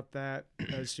talking about that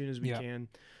as soon as we can.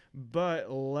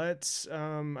 But let's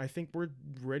I think we're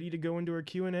ready to go into our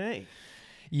Q&A.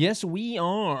 Yes, we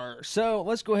are. So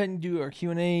let's go ahead and do our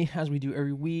Q&A as we do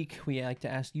every week. We like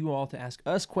to ask you all to ask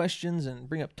us questions and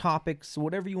bring up topics. So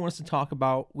whatever you want us to talk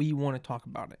about, we want to talk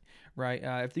about it, right?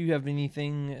 If you have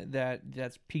anything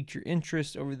that's piqued your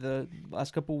interest over the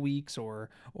last couple weeks, or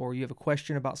you have a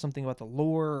question about something about the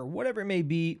lore or whatever it may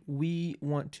be, we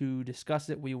want to discuss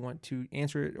it. We want to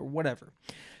answer it or whatever.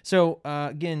 So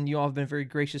again, you all have been very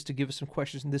gracious to give us some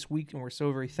questions this week, and we're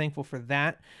so very thankful for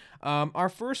that. Our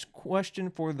first question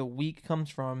for the week comes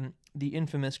from the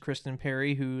infamous Kristen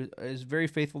Perry, who is very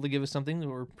faithful to give us something.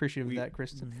 We're appreciative of that,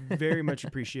 Kristen. Very much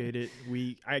appreciate it.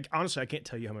 Honestly, I can't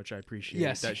tell you how much I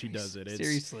appreciate that she does it.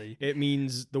 Seriously. It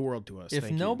means the world to us. If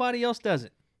nobody else does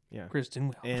it, yeah, Kristen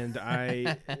will. And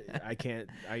I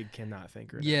cannot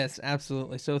thank her enough. Yes,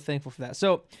 absolutely. So thankful for that.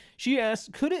 So she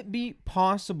asked, could it be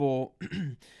possible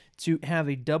to have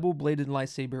a double-bladed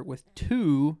lightsaber with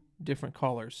 2 different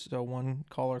colors, so 1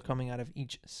 color coming out of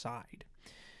each side?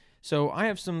 So I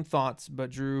have some thoughts,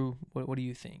 but Drew, what do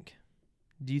you think?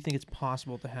 Do you think it's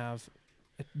possible to have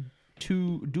a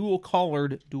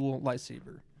dual-colored dual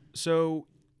lightsaber? So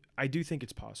I do think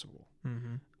it's possible.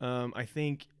 Mm-hmm. I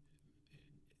think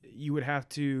you would have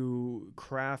to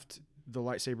craft the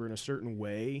lightsaber in a certain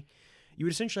way. You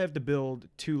would essentially have to build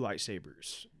 2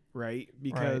 lightsabers, right?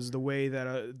 Because the way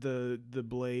that the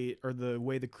blade or the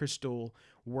way the crystal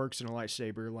works in a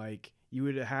lightsaber, like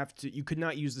you could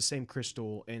not use the same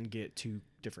crystal and get 2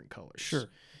 different colors. Sure.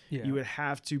 Yeah. You would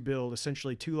have to build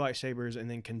essentially 2 lightsabers and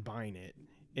then combine it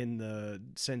in the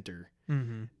center.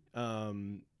 Mm-hmm.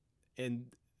 And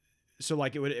so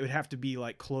like it would have to be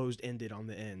like closed ended on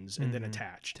the ends and then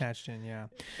attached in, yeah.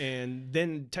 And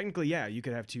then technically, you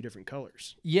could have 2 different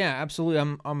colors. Yeah,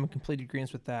 absolutely. I'm in complete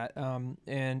agreement with that.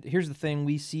 And here's the thing: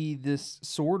 we see this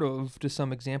sort of to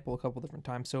some example a couple different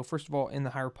times. So first of all, in the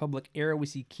High Republic era, we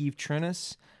see Keeve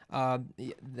Trennis.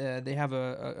 They have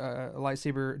a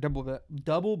lightsaber,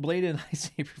 double-bladed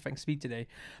lightsaber, if I can speak today,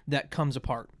 that comes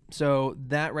apart. So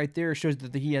that right there shows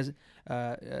that he has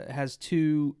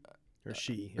 2. Or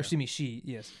she. Or excuse me, she,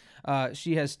 yes.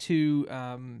 She has 2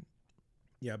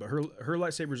 Yeah, but her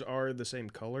lightsabers are the same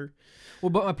color. Well,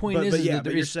 but my point is that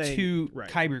there is saying, two right.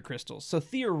 Kyber crystals. So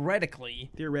theoretically,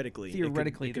 there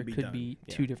could be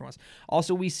two different ones.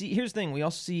 Also, we see, here's the thing, we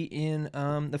also see in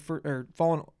the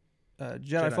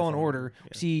Jedi Fallen Order,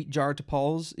 we see Jar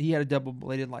T'Pol's, he had a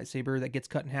double-bladed lightsaber that gets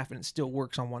cut in half and it still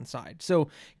works on one side. So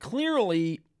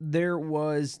clearly there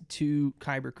was two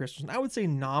Kyber crystals. And I would say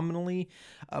nominally,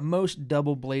 most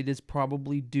double-bladeds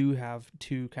probably do have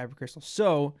two Kyber crystals.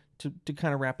 So to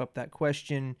kind of wrap up that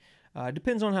question,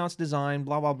 depends on how it's designed,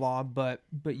 blah, blah, blah. But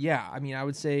yeah, I mean, I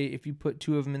would say if you put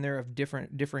two of them in there of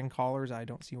differing colors, I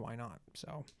don't see why not.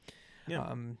 So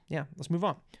yeah, let's move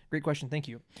on. Great question. Thank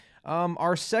you.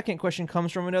 Our second question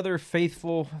comes from another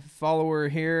faithful follower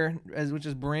here, which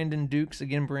is Brandon Dukes.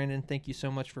 Again, Brandon, thank you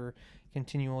so much for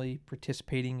continually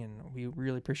participating, and we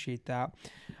really appreciate that.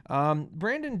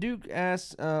 Brandon Duke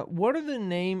asks, what are the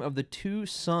name of the two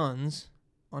suns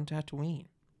on Tatooine?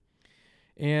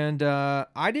 And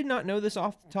I did not know this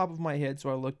off the top of my head, so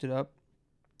I looked it up.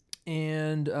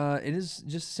 And it is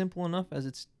just simple enough as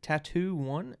it's Tattoo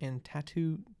 1 and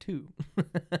Tattoo 2.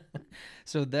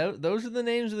 So those are the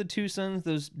names of the two suns,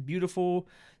 those beautiful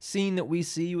scene that we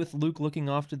see with Luke looking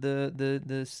off to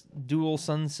the dual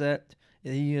sunset.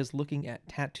 He is looking at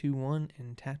Tattoo 1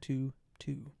 and Tattoo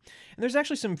 2. And there's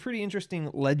actually some pretty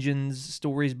interesting legends,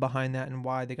 stories behind that and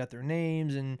why they got their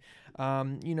names. And,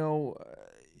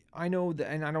 I know that,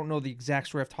 and I don't know the exact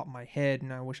story off the top of my head,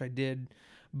 and I wish I did.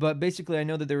 But basically, I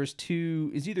know that there was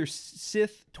is either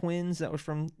Sith twins that was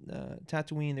from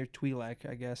Tatooine, they're Twi'lek,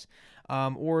 I guess,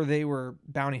 or they were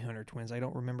bounty hunter twins. I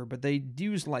don't remember, but they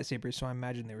used lightsabers, so I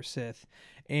imagine they were Sith.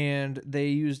 And they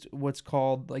used what's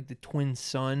called like the twin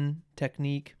sun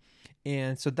technique,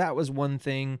 and so that was one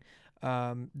thing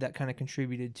that kind of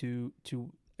contributed to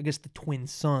I guess the twin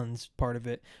suns part of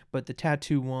it. But the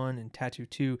Tattoo 1 and Tattoo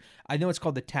 2, I know it's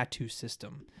called the Tattoo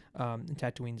system, and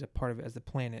Tatooine's a part of it as the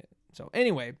planet. So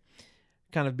anyway,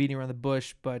 kind of beating around the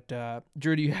bush, but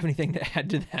Drew, do you have anything to add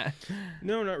to that?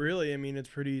 No, not really. I mean, it's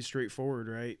pretty straightforward,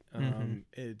 right?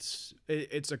 It's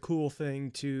a cool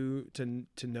thing to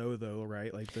know, though,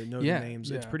 right? Like the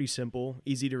names. It's pretty simple,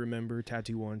 easy to remember.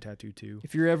 Tattoo 1, Tattoo 2.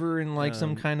 If you're ever in like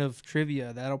some kind of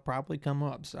trivia, that'll probably come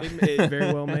up. So. It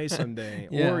very well may someday.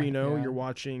 Or you're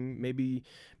watching. Maybe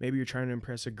you're trying to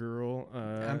impress a girl.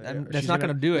 That's not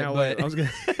gonna do it. But I was gonna.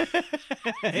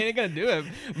 I ain't gonna do it,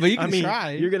 but you can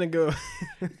try. You're gonna go.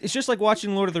 It's just like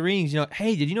watching Lord of the Rings.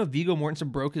 Hey, did you know Viggo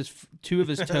Mortensen broke two of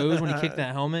his toes when he kicked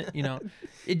that helmet?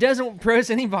 It doesn't impress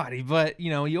anybody, but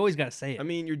you always got to say it. I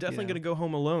mean, you're definitely gonna go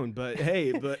home alone, but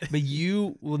hey, but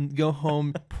you will go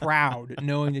home proud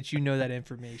knowing that you know that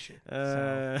information.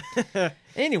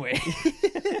 Anyway,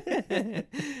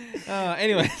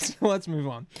 so let's move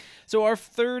on. So our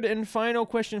third and final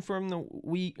question from the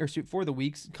week, for the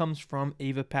weeks, comes from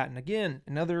Ava Patton. Again,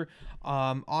 another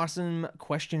awesome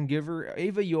question giver.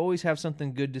 Ava, you always have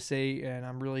something good to say, and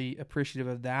I'm really appreciative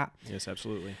of that. Yes,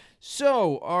 absolutely.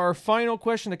 So our final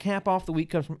question to cap off the week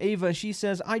comes from Ava. She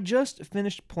says, I just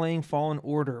finished playing Fallen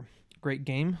Order. Great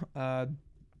game. And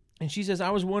she says,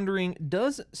 I was wondering,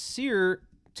 does Cere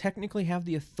technically have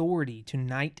the authority to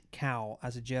knight Cal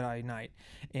as a Jedi Knight?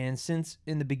 And since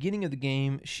in the beginning of the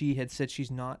game, she had said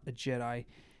she's not a Jedi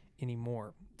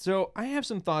anymore. So I have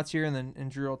some thoughts here,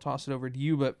 and Drew, I'll toss it over to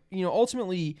you. But,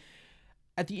 ultimately,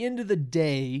 at the end of the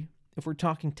day, if we're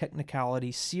talking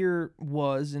technicality, Cere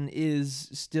was and is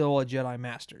still a Jedi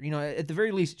Master. At the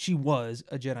very least, she was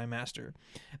a Jedi Master.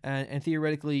 And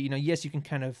theoretically, yes, you can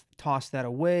kind of toss that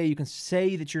away. You can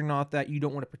say that you're not that, you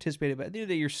don't want to participate, but at the end of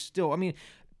the day, you're still,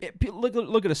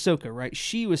 look at Ahsoka, right?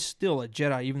 She was still a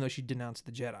Jedi, even though she denounced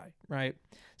the Jedi, right?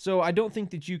 So I don't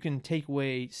think that you can take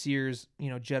away Cere's,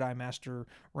 Jedi Master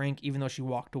rank, even though she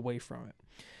walked away from it.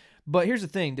 But here's the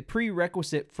thing. The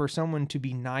prerequisite for someone to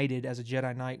be knighted as a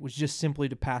Jedi Knight was just simply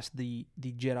to pass the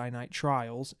Jedi Knight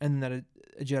trials, and that a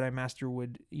Jedi Master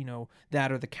would,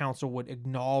 that or the council would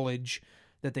acknowledge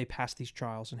that they passed these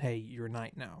trials, and hey, you're a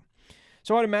knight now.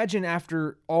 So I'd imagine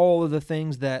after all of the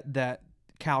things that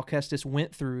Cal Kestis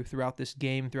went throughout this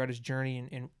game, throughout his journey,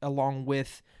 and along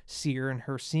with Cere and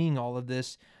her seeing all of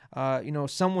this,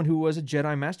 someone who was a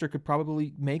Jedi Master could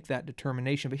probably make that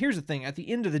determination. But here's the thing. At the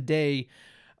end of the day,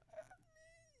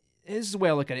 this is the way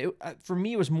I look at it. For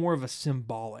me, it was more of a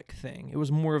symbolic thing. It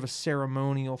was more of a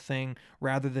ceremonial thing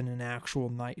rather than an actual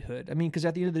knighthood. Because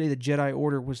at the end of the day, the Jedi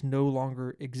Order was no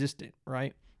longer existent,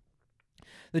 right?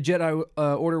 The Jedi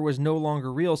Order was no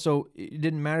longer real, so it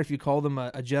didn't matter if you called them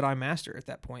a Jedi Master at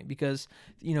that point, because,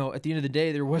 at the end of the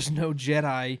day, there was no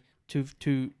Jedi to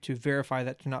verify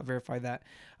that, to not verify that.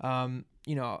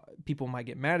 people might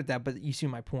get mad at that, but you see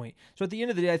my point. So at the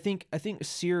end of the day, I think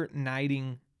Seer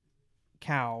knighting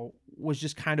Cal was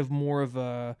just kind of more of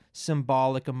a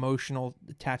symbolic, emotional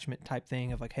attachment type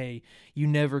thing of like, hey, you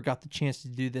never got the chance to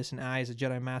do this, and I, as a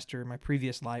Jedi Master in my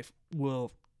previous life,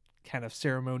 will kind of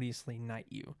ceremoniously knight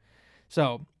you.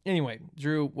 So anyway,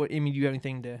 Drew, do you have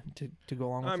anything to go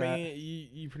along with that? I mean,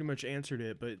 you pretty much answered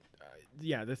it, but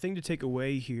yeah, the thing to take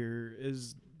away here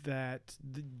is that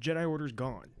the Jedi Order's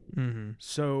gone. Mm-hmm.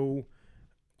 So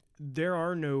there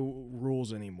are no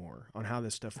rules anymore on how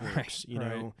this stuff works.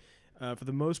 For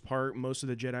the most part, most of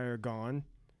the Jedi are gone.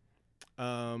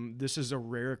 This is a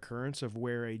rare occurrence of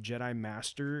where a Jedi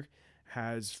Master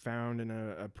has found an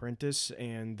apprentice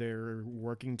and they're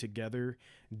working together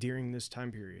during this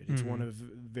time period. It's one of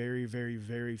very, very,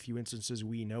 very few instances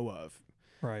we know of.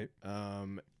 Right.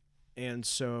 And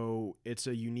so it's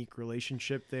a unique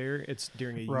relationship there. It's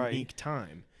during a unique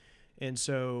time. And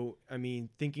so, I mean,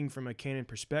 thinking from a canon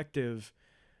perspective,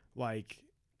 like,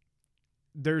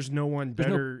 there's no one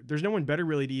better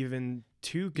really to even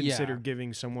consider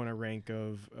giving someone a rank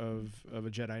of a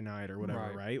Jedi Knight or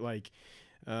whatever, right? Like,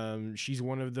 she's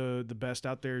one of the best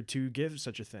out there to give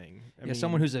such a thing. I mean,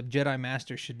 someone who's a Jedi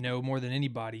Master should know more than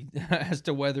anybody as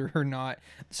to whether or not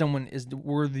someone is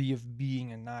worthy of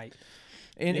being a knight.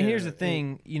 And here's the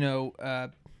thing,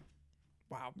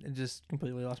 wow, it just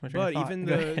completely lost my train of thought. But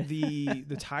even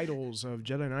the titles of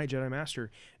Jedi Knight, Jedi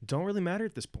Master don't really matter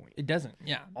at this point. It doesn't,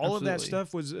 yeah. All of that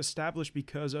stuff was established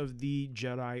because of the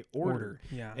Jedi Order.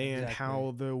 Yeah, and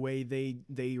how the way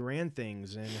they ran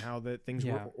things and how that things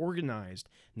were organized.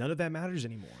 None of that matters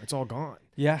anymore. It's all gone.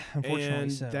 Yeah, unfortunately.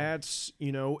 And so. that's,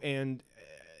 and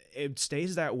it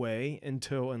stays that way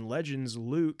until in Legends,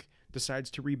 Luke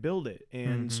decides to rebuild it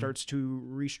and starts to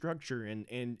restructure,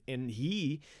 and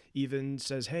he even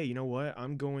says, hey, you know what,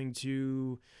 I'm going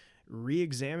to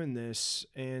re-examine this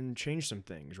and change some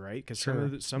things, right? Because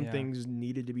some things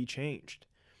needed to be changed.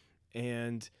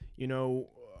 And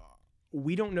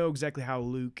we don't know exactly how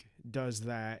Luke does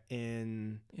that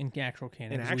in actual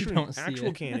canon. In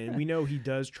actual canon, we know he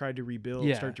does try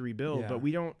to start to rebuild, but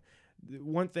we don't.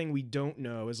 One thing we don't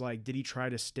know is, like, did he try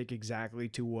to stick exactly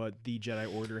to what the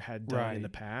Jedi Order had done in the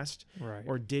past,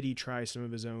 or did he try some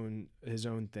of his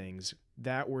own things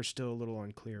that we're still a little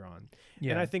unclear on?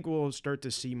 And I think we'll start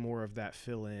to see more of that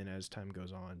fill in as time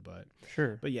goes on. But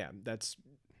yeah, that's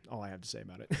all I have to say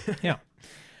about it. Yeah.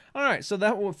 All right, so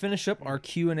that will finish up our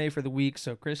Q&A for the week.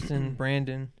 So Kristen,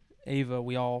 Brandon, Ava,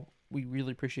 we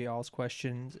really appreciate y'all's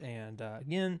questions. And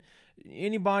again,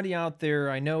 anybody out there,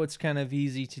 I know it's kind of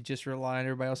easy to just rely on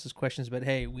everybody else's questions, but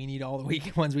hey, we need all the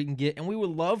weak ones we can get, and we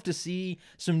would love to see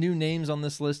some new names on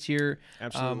this list here.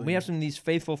 Absolutely. We have some of these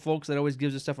faithful folks that always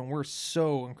gives us stuff, and we're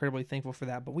so incredibly thankful for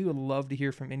that, but we would love to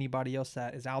hear from anybody else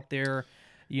that is out there.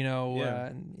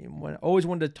 Always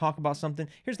wanted to talk about something.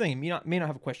 Here's the thing, you may not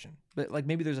have a question, but like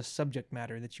maybe there's a subject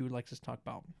matter that you would like us to talk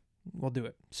about. We'll do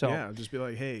it. So yeah, just be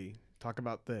like, hey, talk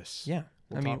about this. Yeah.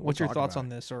 What's your thoughts on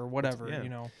this or whatever,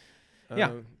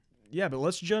 but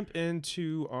let's jump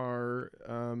into our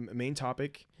main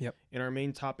topic. Yep. And our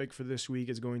main topic for this week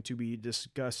is going to be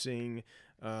discussing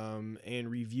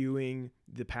and reviewing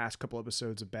the past couple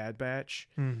episodes of Bad Batch.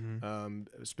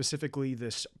 Specifically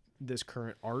this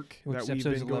current arc that we've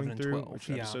been going through, which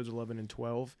are episodes 11 and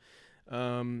 12.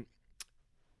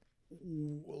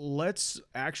 Let's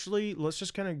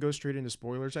just kind of go straight into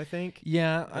spoilers, I think.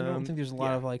 Yeah, I don't think there's a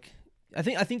lot of I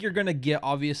think you're going to get,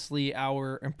 obviously,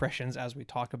 our impressions as we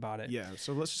talk about it. Yeah,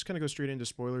 so let's just kind of go straight into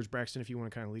spoilers. Braxton, if you want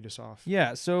to kind of lead us off.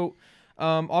 Yeah, so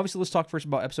obviously let's talk first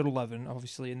about episode 11,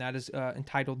 obviously, and that is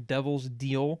entitled Devil's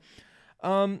Deal.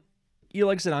 Like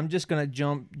I said, I'm just going to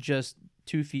jump just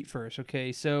 2 feet first,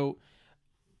 okay? So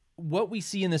what we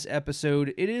see in this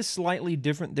episode, it is slightly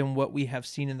different than what we have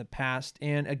seen in the past.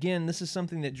 And again, this is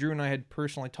something that Drew and I had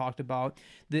personally talked about.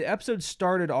 The episode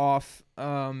started off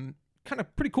kind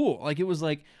of pretty cool. It was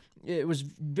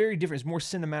very different. It's more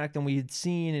cinematic than we had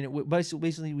seen, and it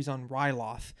basically was on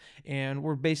Ryloth, and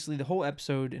we're basically, the whole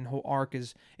episode and whole arc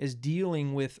is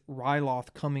dealing with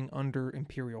Ryloth coming under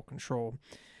Imperial control.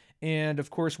 And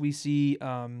of course we see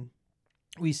Ornfrey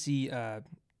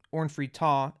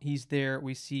Taw, he's there.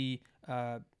 We see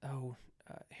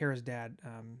Hera's dad,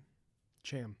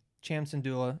 Cham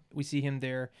Syndulla. We see him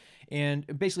there, and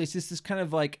basically it's just this kind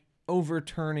of like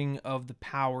overturning of the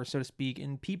power, so to speak,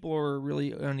 and people are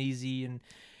really uneasy and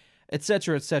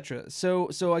etc. So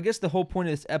I guess the whole point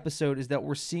of this episode is that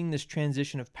we're seeing this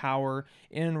transition of power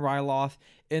in Ryloth,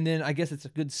 and then I guess it's a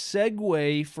good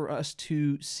segue for us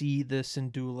to see the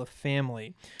Syndulla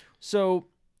family. So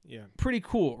yeah, pretty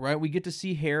cool, right? We get to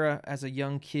see Hera as a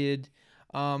young kid.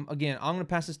 Again, I'm gonna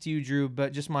pass this to you, Drew.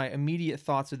 But just my immediate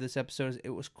thoughts of this episode is it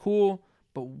was cool,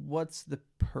 but what's the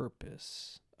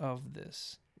purpose of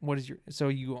this? What is your? So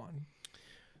you go on.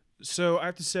 So I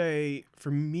have to say,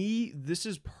 for me, this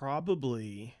is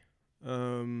probably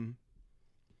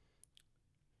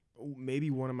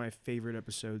maybe one of my favorite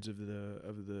episodes of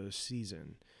the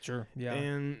season. Sure. Yeah.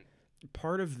 And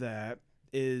part of that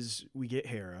is we get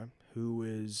Hera, who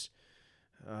is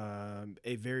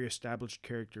a very established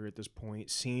character at this point,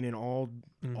 seen in all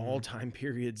time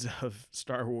periods of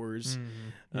Star Wars.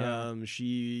 Yeah.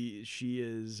 She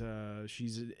is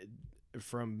she's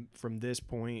from this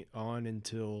point on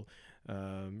until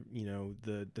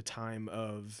the time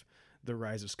of the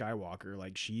Rise of Skywalker.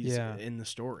 Like, she's in the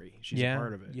story. She's a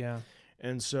part of it. Yeah.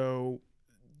 And so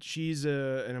she's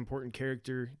an important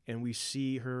character, and we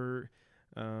see her.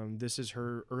 This is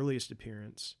her earliest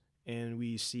appearance, and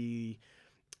we see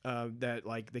that,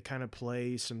 like, they kind of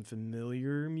play some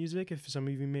familiar music, if some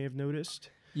of you may have noticed.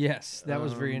 Yes, that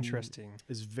was very interesting.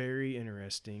 It's very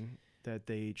interesting that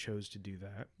they chose to do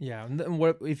that. Yeah, and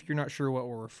what if you're not sure what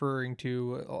we're referring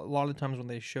to? A lot of the times when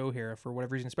they show Hera, for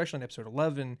whatever reason, especially in episode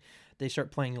 11, they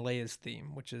start playing Leia's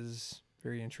theme, which is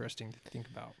very interesting to think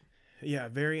about. Yeah,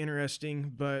 very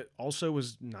interesting, but also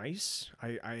was nice.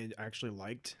 I actually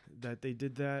liked that they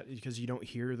did that, because you don't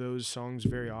hear those songs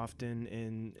very often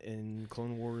in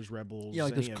Clone Wars, Rebels. Yeah,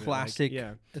 like those classic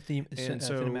theme,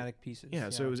 cinematic pieces. Yeah,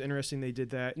 so it was interesting they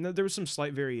did that. And there was some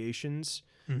slight variations,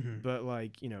 but,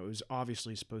 like, it was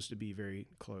obviously supposed to be very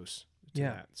close to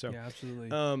that. So yeah, absolutely.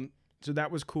 So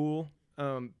that was cool.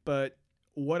 But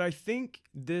what I think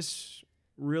this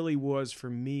really was for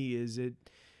me is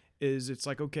it's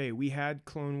like, okay, we had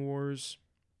Clone Wars.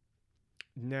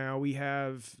 Now we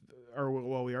have,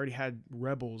 we already had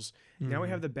Rebels. Now we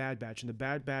have the Bad Batch, and the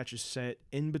Bad Batch is set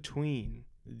in between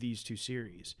these two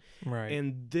series. Right.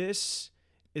 And this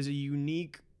is a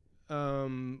unique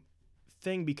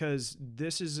thing, because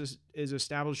this is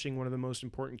establishing one of the most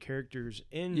important characters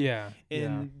in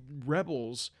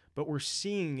Rebels, but we're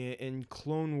seeing it in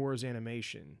Clone Wars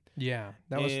animation. Yeah,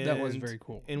 that was very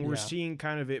cool. And we're seeing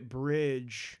kind of it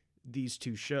bridge these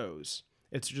two shows.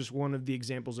 It's just one of the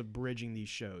examples of bridging these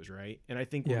shows, right? And I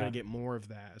think we're going to get more of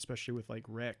that, especially with, like,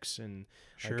 Rex. And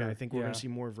I think we're going to see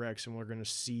more of Rex, and we're going to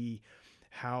see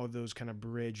how those kind of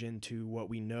bridge into what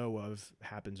we know of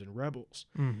happens in Rebels.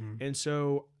 And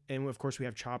so, and of course we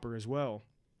have Chopper as well.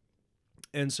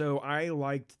 And so I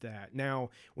liked that. Now,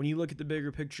 when you look at the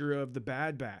bigger picture of the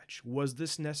Bad Batch, was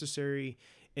this necessary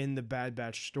in the Bad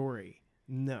Batch story?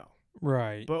 No.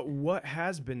 Right. But what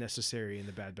has been necessary in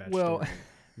the Bad Batch story?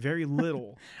 Very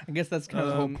little. I guess that's kind of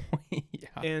the whole point. Yeah.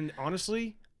 And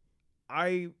honestly,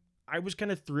 I was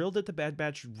kind of thrilled that the Bad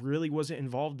Batch really wasn't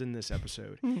involved in this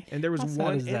episode. And there was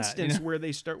one instance where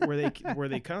they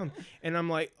come, and I'm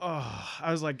like, oh,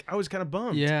 I was kind of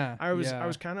bummed. Yeah. I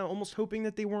was kind of almost hoping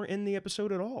that they weren't in the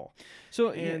episode at all. So,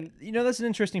 and that's an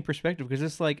interesting perspective, because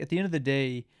it's like, at the end of the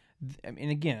day, I mean,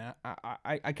 again,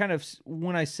 I kind of,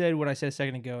 when I said what I said a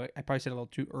second ago, I probably said it a little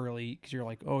too early, because you're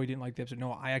like, oh, you didn't like the episode.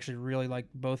 No, I actually really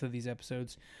liked both of these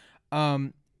episodes.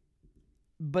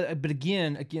 But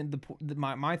again,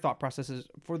 my thought process is,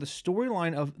 for the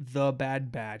storyline of the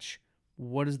Bad Batch,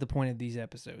 what is the point of these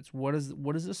episodes? What is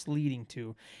this leading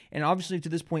to? And obviously, to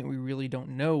this point, we really don't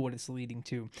know what it's leading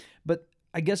to. But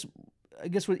I guess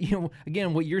what,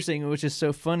 again, what you're saying, which is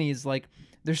so funny, is like,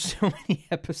 there's so many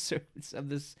episodes of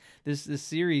this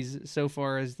series so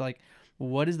far, as like,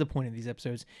 what is the point of these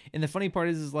episodes? And the funny part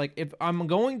is like, if I'm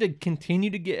going to continue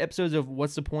to get episodes of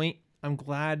what's the point, I'm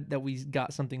glad that we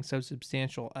got something so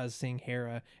substantial as seeing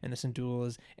Hera and the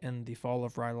Syndulas and the fall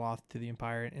of Ryloth to the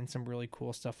Empire, and some really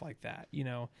cool stuff like that,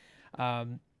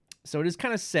 So it is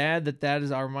kind of sad that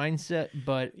is our mindset,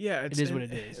 but yeah, it is what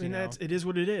it is. It is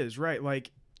what it is, right?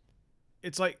 Like,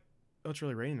 it's like, oh, it's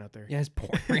really raining out there. Yeah, it's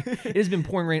pouring rain. It has been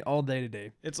pouring rain all day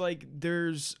today. It's like,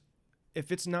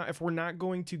 if we're not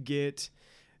going to get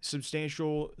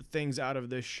substantial things out of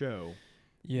this show,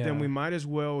 then we might as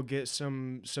well get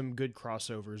some good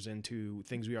crossovers into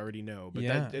things we already know.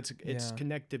 But it's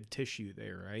connective tissue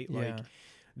there, right? Yeah. Like,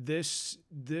 this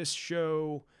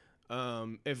show,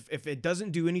 if it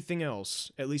doesn't do anything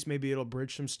else, at least maybe it'll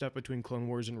bridge some stuff between Clone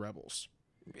Wars and Rebels.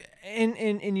 And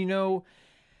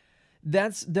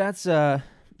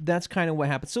that's kind of what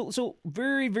happened. So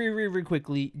very, very, very, very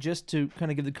quickly, just to kind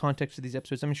of give the context of these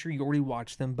episodes, I'm sure you already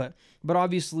watched them, but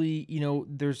obviously,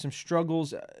 there's some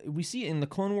struggles. We see it in the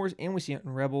Clone Wars, and we see it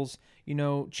in Rebels.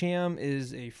 Cham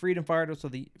is a freedom fighter, so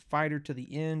the fighter to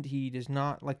the end. He does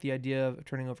not like the idea of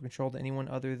turning over control to anyone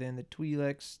other than the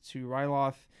Twi'leks, to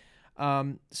Ryloth.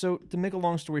 So to make a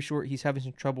long story short, he's having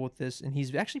some trouble with this, and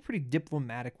he's actually pretty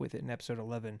diplomatic with it in episode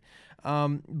 11.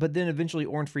 But then eventually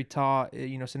Ornfrey Ta,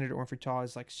 Senator Ornfrey Ta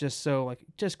is like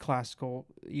just classical,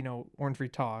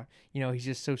 Ornfrey Ta. He's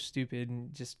just so stupid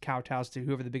and just kowtows to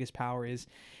whoever the biggest power is.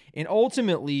 And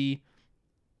ultimately,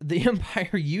 the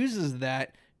Empire uses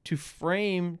that to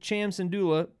frame Cham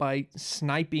Syndulla by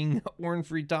sniping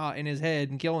Ornfrey Ta in his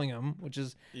head and killing him, which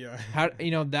is how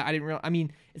that I didn't realize. I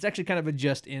mean, it's actually kind of a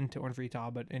just end to Ornfrey Ta,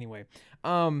 but anyway.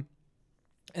 And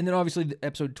then obviously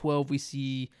episode 12 we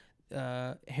see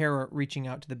Hera reaching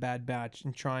out to the Bad Batch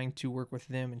and trying to work with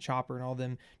them and Chopper and all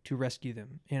them to rescue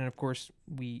them. And of course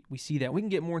we see that. We can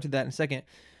get more into that in a second.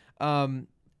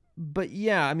 But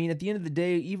yeah, I mean, at the end of the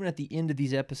day, even at the end of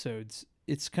these episodes,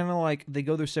 it's kind of like they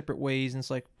go their separate ways, and it's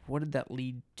like, what did that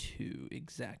lead to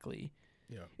exactly?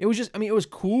 Yeah. It was just, I mean, it was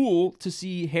cool to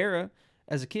see Hera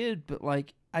as a kid, but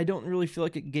like, I don't really feel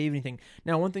like it gave anything.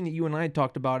 Now, one thing that you and I had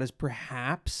talked about is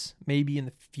perhaps maybe in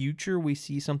the future we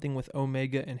see something with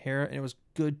Omega and Hera, and it was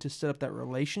good to set up that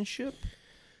relationship.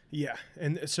 Yeah,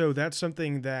 and so that's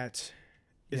something that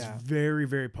is very,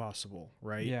 very possible,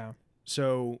 right? Yeah.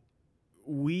 So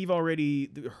we've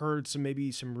already heard some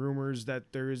rumors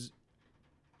that there is.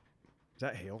 Is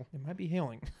that hail? It might be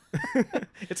hailing.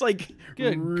 It's like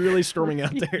really storming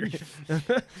out there.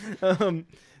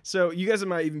 So you guys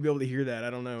might even be able to hear that. I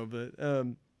don't know, but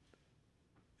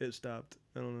it stopped.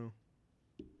 I don't know.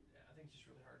 Yeah, I think it's just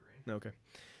really hard rain. Okay.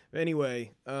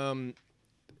 Anyway,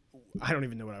 I don't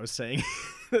even know what I was saying.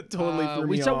 That totally threw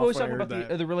me off. We was talking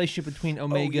about the relationship between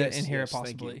Omega and Hera,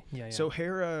 possibly. Yeah. So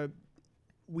Hera,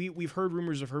 we've heard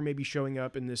rumors of her maybe showing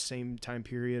up in this same time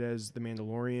period as the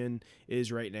Mandalorian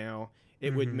is right now.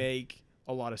 It would make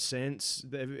a lot of sense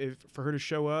if for her to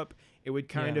show up. It would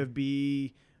kind of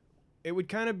be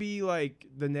like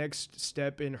the next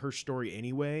step in her story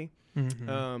anyway.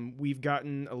 We've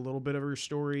gotten a little bit of her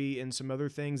story and some other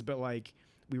things, but like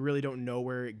we really don't know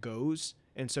where it goes.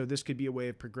 And so this could be a way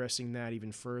of progressing that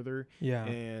even further. Yeah.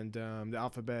 And the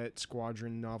Alphabet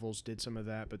Squadron novels did some of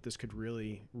that, but this could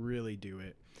really, really do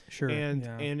it. Sure.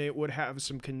 And it would have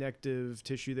some connective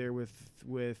tissue there with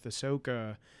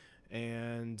Ahsoka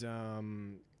and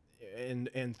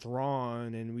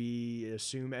Thrawn, and we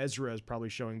assume Ezra is probably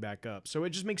showing back up. So it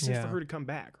just makes sense for her to come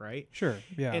back, right? Sure.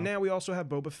 Yeah. And now we also have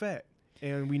Boba Fett.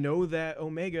 And we know that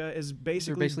Omega is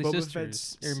basically Boba sisters.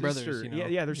 Fett's They're sister. brothers,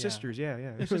 Yeah, they're sisters. Yeah.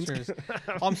 They're sisters.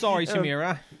 I'm sorry,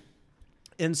 Samira.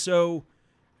 And so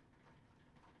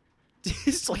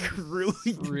it's like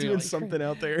really doing something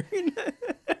out there.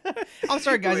 I'm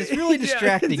sorry, guys. It's really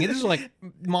distracting. It is like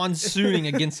monsooning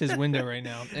against his window right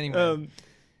now. Anyway.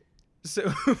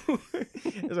 So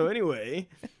anyway,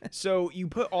 so you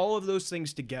put all of those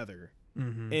things together,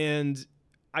 and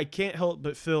I can't help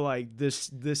but feel like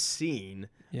this scene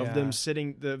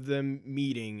of them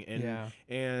meeting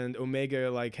and Omega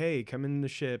like, hey, come in the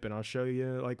ship and I'll show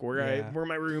you like where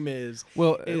my room is.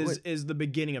 Well, is the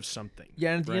beginning of something.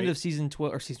 Yeah, and at the end of season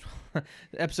 12 or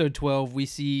episode 12, we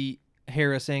see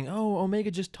Hera saying, "Oh,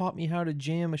 Omega just taught me how to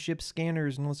jam a ship's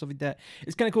scanners and all stuff like that."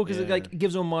 It's kind of cool because it like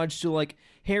gives homage to like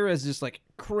Hera is this like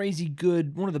crazy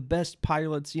good, one of the best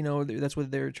pilots. That's what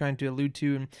they're trying to allude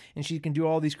to, and she can do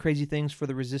all these crazy things for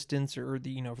the Resistance or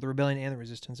the for the Rebellion and the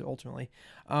Resistance ultimately.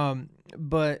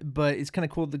 But it's kind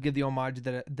of cool to give the homage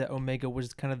that Omega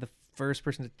was kind of the first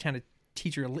person to kind of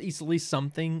teach her at least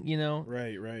something.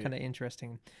 Right. Kind of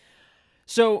interesting.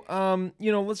 So,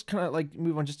 let's kind of like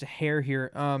move on just a hair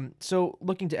here. So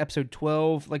looking to episode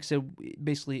 12, like I said,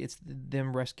 basically it's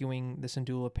them rescuing the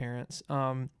Syndulla parents.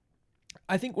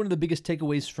 I think one of the biggest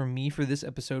takeaways for me for this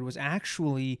episode was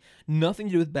actually nothing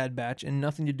to do with Bad Batch and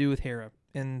nothing to do with Hera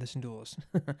and the Syndullas.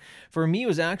 For me, it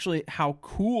was actually how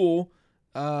cool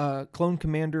Clone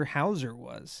Commander Hauser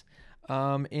was,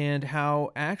 and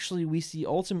how actually we see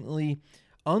ultimately,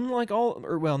 unlike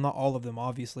not all of them,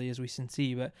 obviously, as we can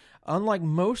see, but unlike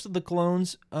most of the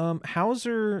clones,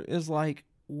 Hauser is like,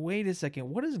 wait a second,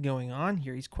 what is going on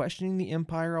here? He's questioning the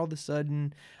Empire all of a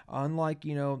sudden. Unlike,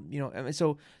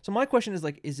 so my question is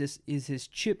like, is his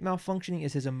chip malfunctioning?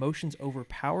 Is his emotions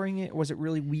overpowering it? Was it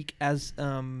really weak as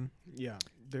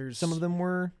there's some of them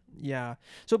were? Yeah.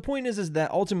 So point is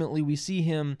that ultimately we see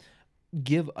him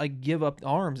give up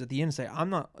arms at the end and say, I'm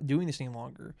not doing this any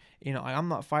longer. I'm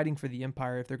not fighting for the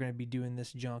Empire if they're going to be doing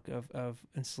this junk of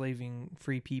enslaving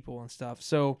free people and stuff.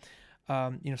 So,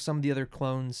 some of the other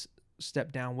clones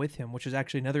step down with him, which is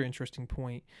actually another interesting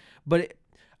point. But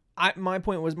my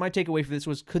takeaway for this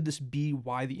was, could this be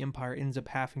why the Empire ends up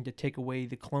having to take away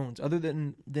the clones? Other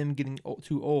than them getting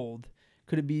too old,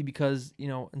 could it be because,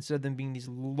 instead of them being these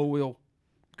loyal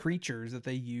creatures that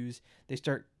they use, they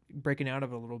start breaking out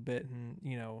of it a little bit, and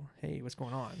hey, what's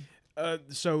going on?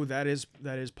 So that is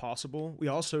possible. We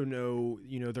also know,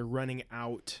 they're running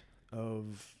out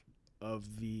of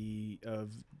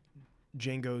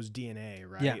Django's DNA,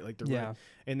 right? Yeah. Like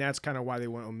and that's kind of why they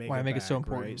want Omega. Why make it so back,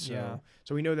 important? Right? So, yeah.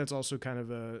 So we know that's also kind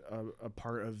of a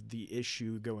part of the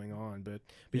issue going on, but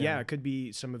yeah, it could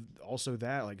be some of also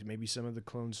that, like maybe some of the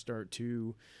clones start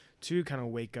to kind of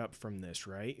wake up from this,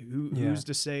 right? Who's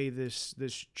to say this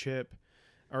chip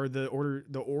or the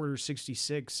order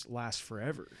 66 lasts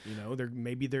forever?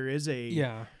 There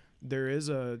is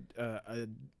a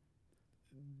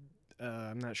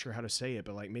I'm not sure how to say it,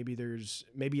 but like maybe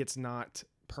it's not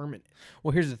permanent.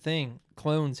 Well, here's the thing: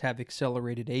 clones have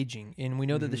accelerated aging, and we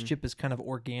know that this chip is kind of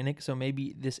organic, so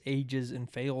maybe this ages and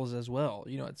fails as well.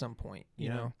 At some point, you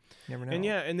know, never know.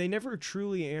 And they never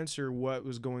truly answer what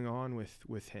was going on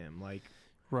with him, like,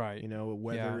 right?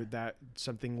 Whether that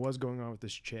something was going on with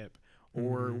this chip,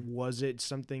 or was it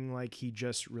something like he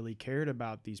just really cared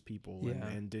about these people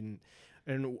and didn't.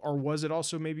 Or was it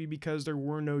also maybe because there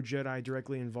were no Jedi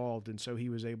directly involved, and so he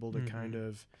was able to kind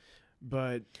of,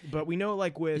 but we know,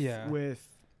 like with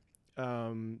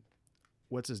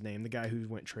what's his name, the guy who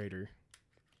went traitor.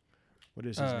 What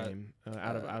is his name?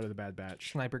 Out of the Bad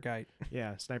Batch. Sniper guy.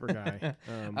 Yeah, sniper guy.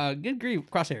 Good grief,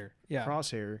 Crosshair. Yeah,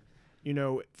 Crosshair.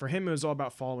 For him it was all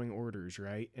about following orders,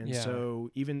 right? And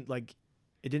so even like,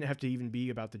 it didn't have to even be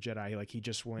about the Jedi. Like, he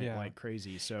just went like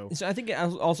crazy. So I think it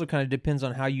also kind of depends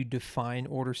on how you define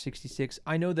Order 66.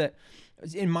 I know that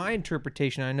in my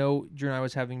interpretation, I know Drew and I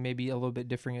was having maybe a little bit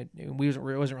different. We wasn't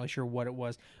really sure what it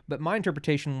was, but my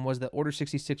interpretation was that Order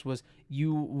 66 was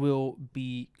you will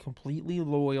be completely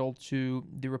loyal to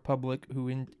the Republic, who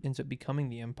ends up becoming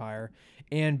the Empire.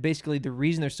 And basically the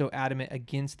reason they're so adamant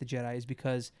against the Jedi is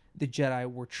because the Jedi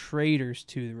were traitors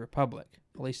to the Republic,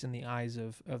 at least in the eyes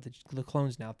of the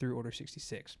clones now through Order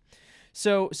 66.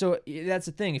 So that's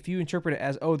the thing. If you interpret it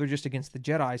as, they're just against the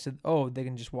Jedi, so they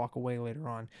can just walk away later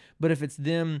on. But if it's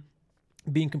them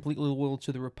being completely loyal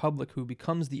to the Republic, who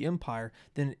becomes the Empire,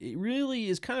 then it really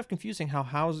is kind of confusing how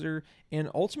Hauser and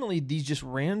ultimately these just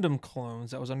random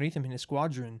clones that was underneath him in his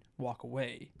squadron walk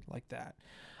away like that.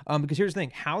 Because here's the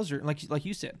thing, Hauser, like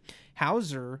you said,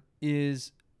 Hauser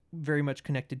is very much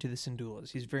connected to the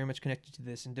Syndulas. He's very much connected to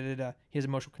this, and he has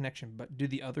emotional connection. But do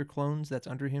the other clones that's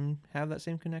under him have that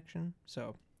same connection?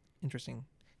 So, interesting.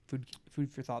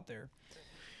 Food for thought there.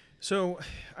 So,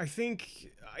 I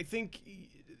think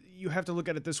you have to look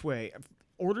at it this way.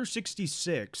 Order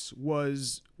 66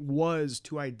 was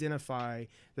to identify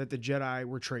that the Jedi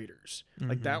were traitors.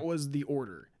 Like, that was the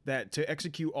order, that to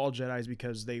execute all Jedis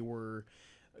because they were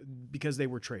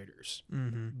traitors.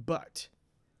 But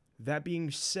that being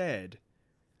said,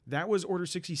 that was Order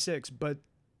 66, but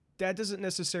that doesn't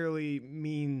necessarily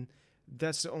mean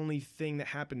that's the only thing that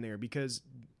happened there, because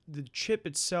the chip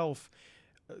itself,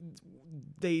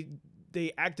 they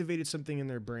activated something in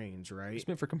their brains, right? It's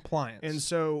meant for compliance. And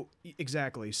so,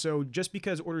 exactly. So just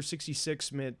because Order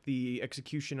 66 meant the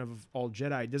execution of all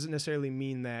Jedi doesn't necessarily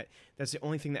mean that that's the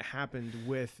only thing that happened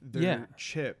with their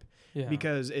chip. Yeah.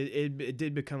 Because it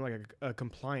did become like a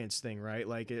compliance thing, right?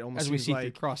 Like, it almost as we see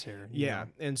like through Crosshair. Yeah.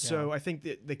 And so I think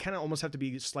that they kind of almost have to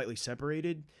be slightly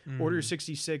separated. Order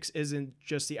 66 isn't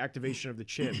just the activation of the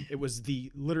chip. It was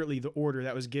literally the order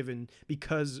that was given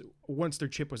because once their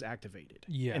chip was activated,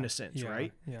 in a sense,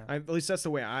 right? Yeah. At least that's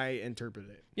the way I interpret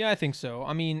it. Yeah, I think so.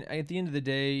 I mean, at the end of the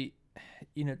day,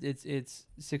 it's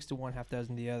 6 to 1, half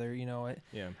dozen the other.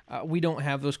 We don't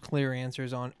have those clear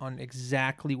answers on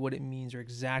exactly what it means or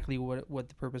exactly what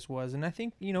the purpose was. And I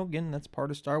think, again, that's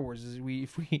part of Star Wars, is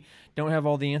if we don't have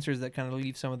all the answers, that kind of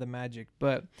leaves some of the magic.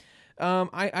 But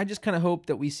I just kind of hope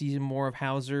that we see more of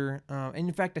Hauser. And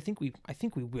in fact, I think we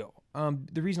will.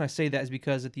 The reason I say that is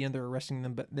because at the end they're arresting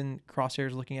them, but then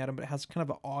Crosshair's looking at him, but it has kind of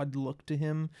an odd look to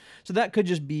him. So that could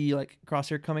just be like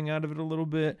Crosshair coming out of it a little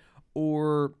bit.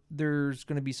 Or there's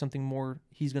going to be something more.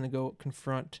 He's going to go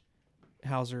confront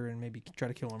Hauser and maybe try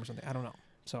to kill him or something. I don't know.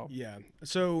 So yeah.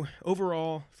 So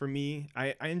overall, for me,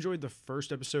 I enjoyed the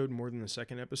first episode more than the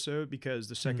second episode, because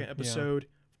the second episode,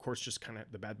 of course, just kind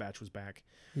of the Bad Batch was back.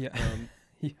 Yeah.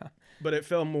 Yeah. But it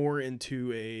fell more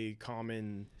into a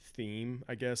common theme,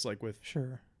 I guess, like with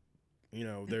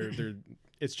they're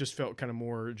it's just felt kind of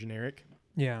more generic.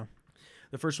 Yeah.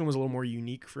 The first one was a little more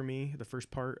unique for me, the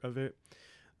first part of it.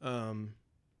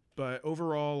 But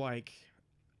overall, like,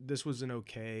 this was an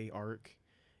okay arc,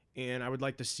 and I would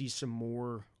like to see some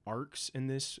more arcs in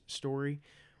this story.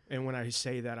 And when I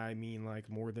say that, I mean like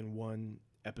more than one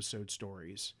episode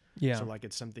stories. Yeah. So like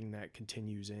it's something that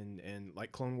continues and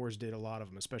like Clone Wars did a lot of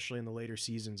them, especially in the later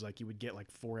seasons. Like you would get like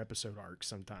 4-episode arcs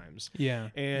sometimes. Yeah.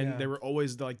 And they were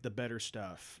always like the better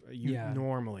stuff.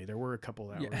 Normally there were a couple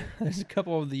that were. There's a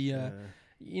couple of the.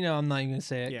 You know, I'm not even gonna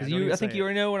say it because I think you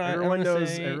already know what everyone I knows.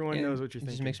 say. Everyone knows what you're thinking.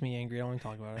 It just makes me angry. I don't want to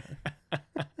talk about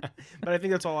it. But I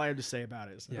think that's all I have to say about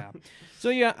it. So. Yeah. So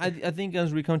yeah, I think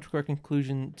as we come to our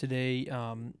conclusion today,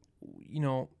 you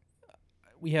know,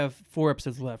 we have 4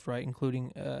 episodes left, right,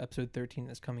 including episode 13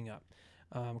 that's coming up,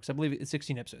 because I believe it's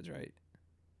 16 episodes, right?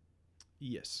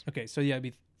 Yes. Okay, so yeah, it'd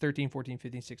be 13, 14,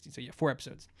 15, 16. So yeah, 4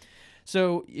 episodes.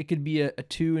 So it could be a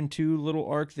 2 and 2 little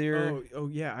arc there. Oh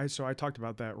yeah. So I talked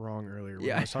about that wrong earlier.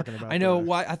 When I was talking about. I know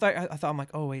why. I thought I'm like,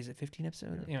 oh wait, is it 15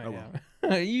 episodes? Yeah. Anyway,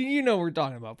 yeah. you know what we're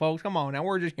talking about, folks. Come on now,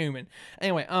 we're just human.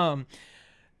 Anyway,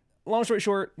 long story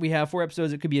short, we have 4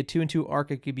 episodes. It could be a 2 and 2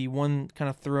 arc. It could be one kind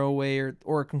of throwaway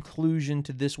or a conclusion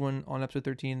to this one on episode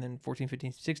 13. Then 14,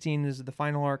 15, 16 is the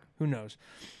final arc. Who knows?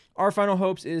 Our final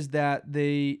hopes is that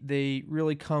they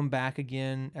really come back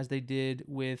again as they did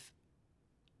with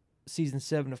season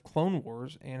 7 of Clone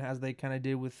Wars, and as they kind of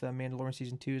did with Mandalorian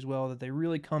season 2 as well, that they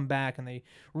really come back and they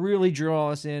really draw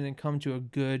us in and come to a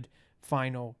good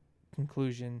final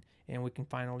conclusion, and we can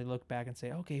finally look back and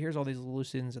say, okay, here's all these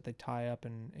loose ends that they tie up,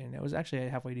 and it was actually a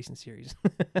halfway decent series.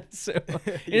 So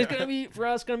it's gonna be for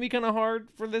us gonna be kind of hard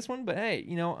for this one, but hey,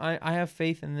 you know, I have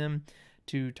faith in them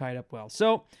to tie it up well.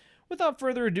 So without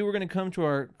further ado, we're going to come to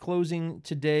our closing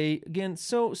today. Again,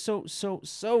 so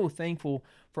thankful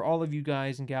for all of you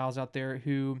guys and gals out there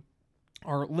who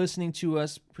are listening to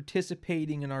us,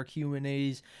 participating in our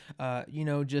Q&As, you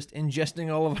know, just ingesting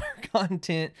all of our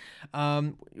content.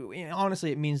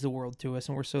 Honestly, it means the world to us,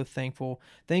 and we're so thankful.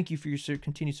 Thank you for your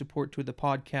continued support to the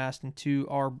podcast and to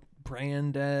our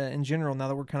brand in general, now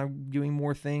that we're kind of doing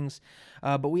more things.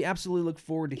 But we absolutely look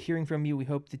forward to hearing from you. We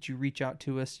hope that you reach out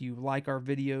to us. You like our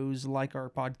videos, like our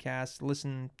podcasts,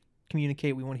 listen,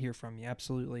 communicate. We want to hear from you.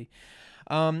 Absolutely.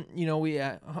 You know, we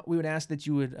would ask that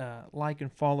you would like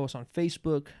and follow us on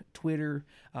Facebook, Twitter,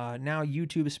 now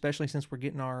YouTube, especially since we're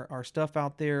getting our stuff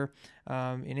out there.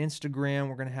 In Instagram,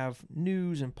 we're going to have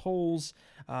news and polls,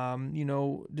 you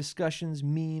know, discussions,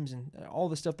 memes, and all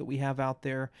the stuff that we have out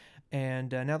there.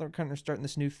 And now that we're kind of starting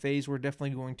this new phase, we're definitely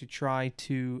going to try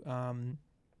to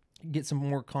get some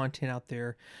more content out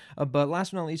there. But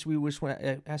last but not least, we just want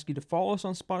to ask you to follow us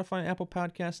on Spotify and Apple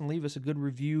Podcasts and leave us a good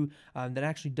review. That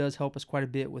actually does help us quite a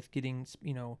bit with getting,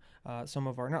 you know, some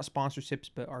of our, not sponsorships,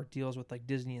 but our deals with like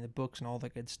Disney and the books and all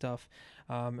that good stuff.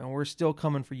 And we're still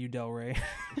coming for you, Del Rey.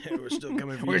 We're still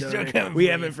coming for you, We're Del still Rey. coming We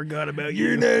for haven't you. forgot about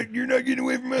you. You're not getting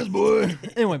away from us, boy.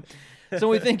 Anyway, so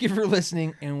we thank you for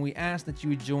listening, and we ask that you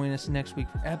would join us next week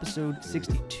for episode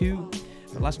 62.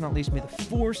 But last but not least, may the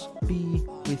Force be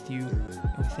with you, and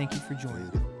we thank you for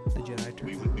joining the Jedi Turn.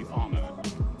 We would be honored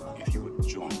if you would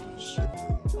join us.